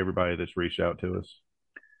appreciate everybody that's reached out to us.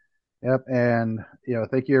 yep. And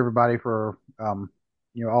thank you everybody for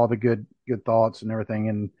all the good thoughts and everything,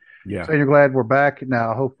 and Yeah. saying you're glad we're back.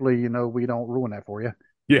 Now, hopefully, we don't ruin that for you.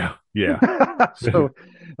 Yeah. Yeah. So,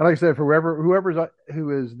 like I said, for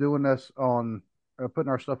who is doing this on putting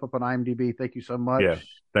our stuff up on IMDb, thank you so Yeah. much. I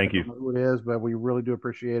Thank don't you. know who it is, but we really do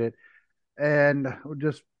appreciate it. And we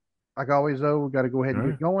just like always, though, we got to go ahead All and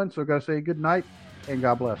right. get going. So, got to say good night and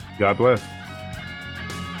God bless. God bless.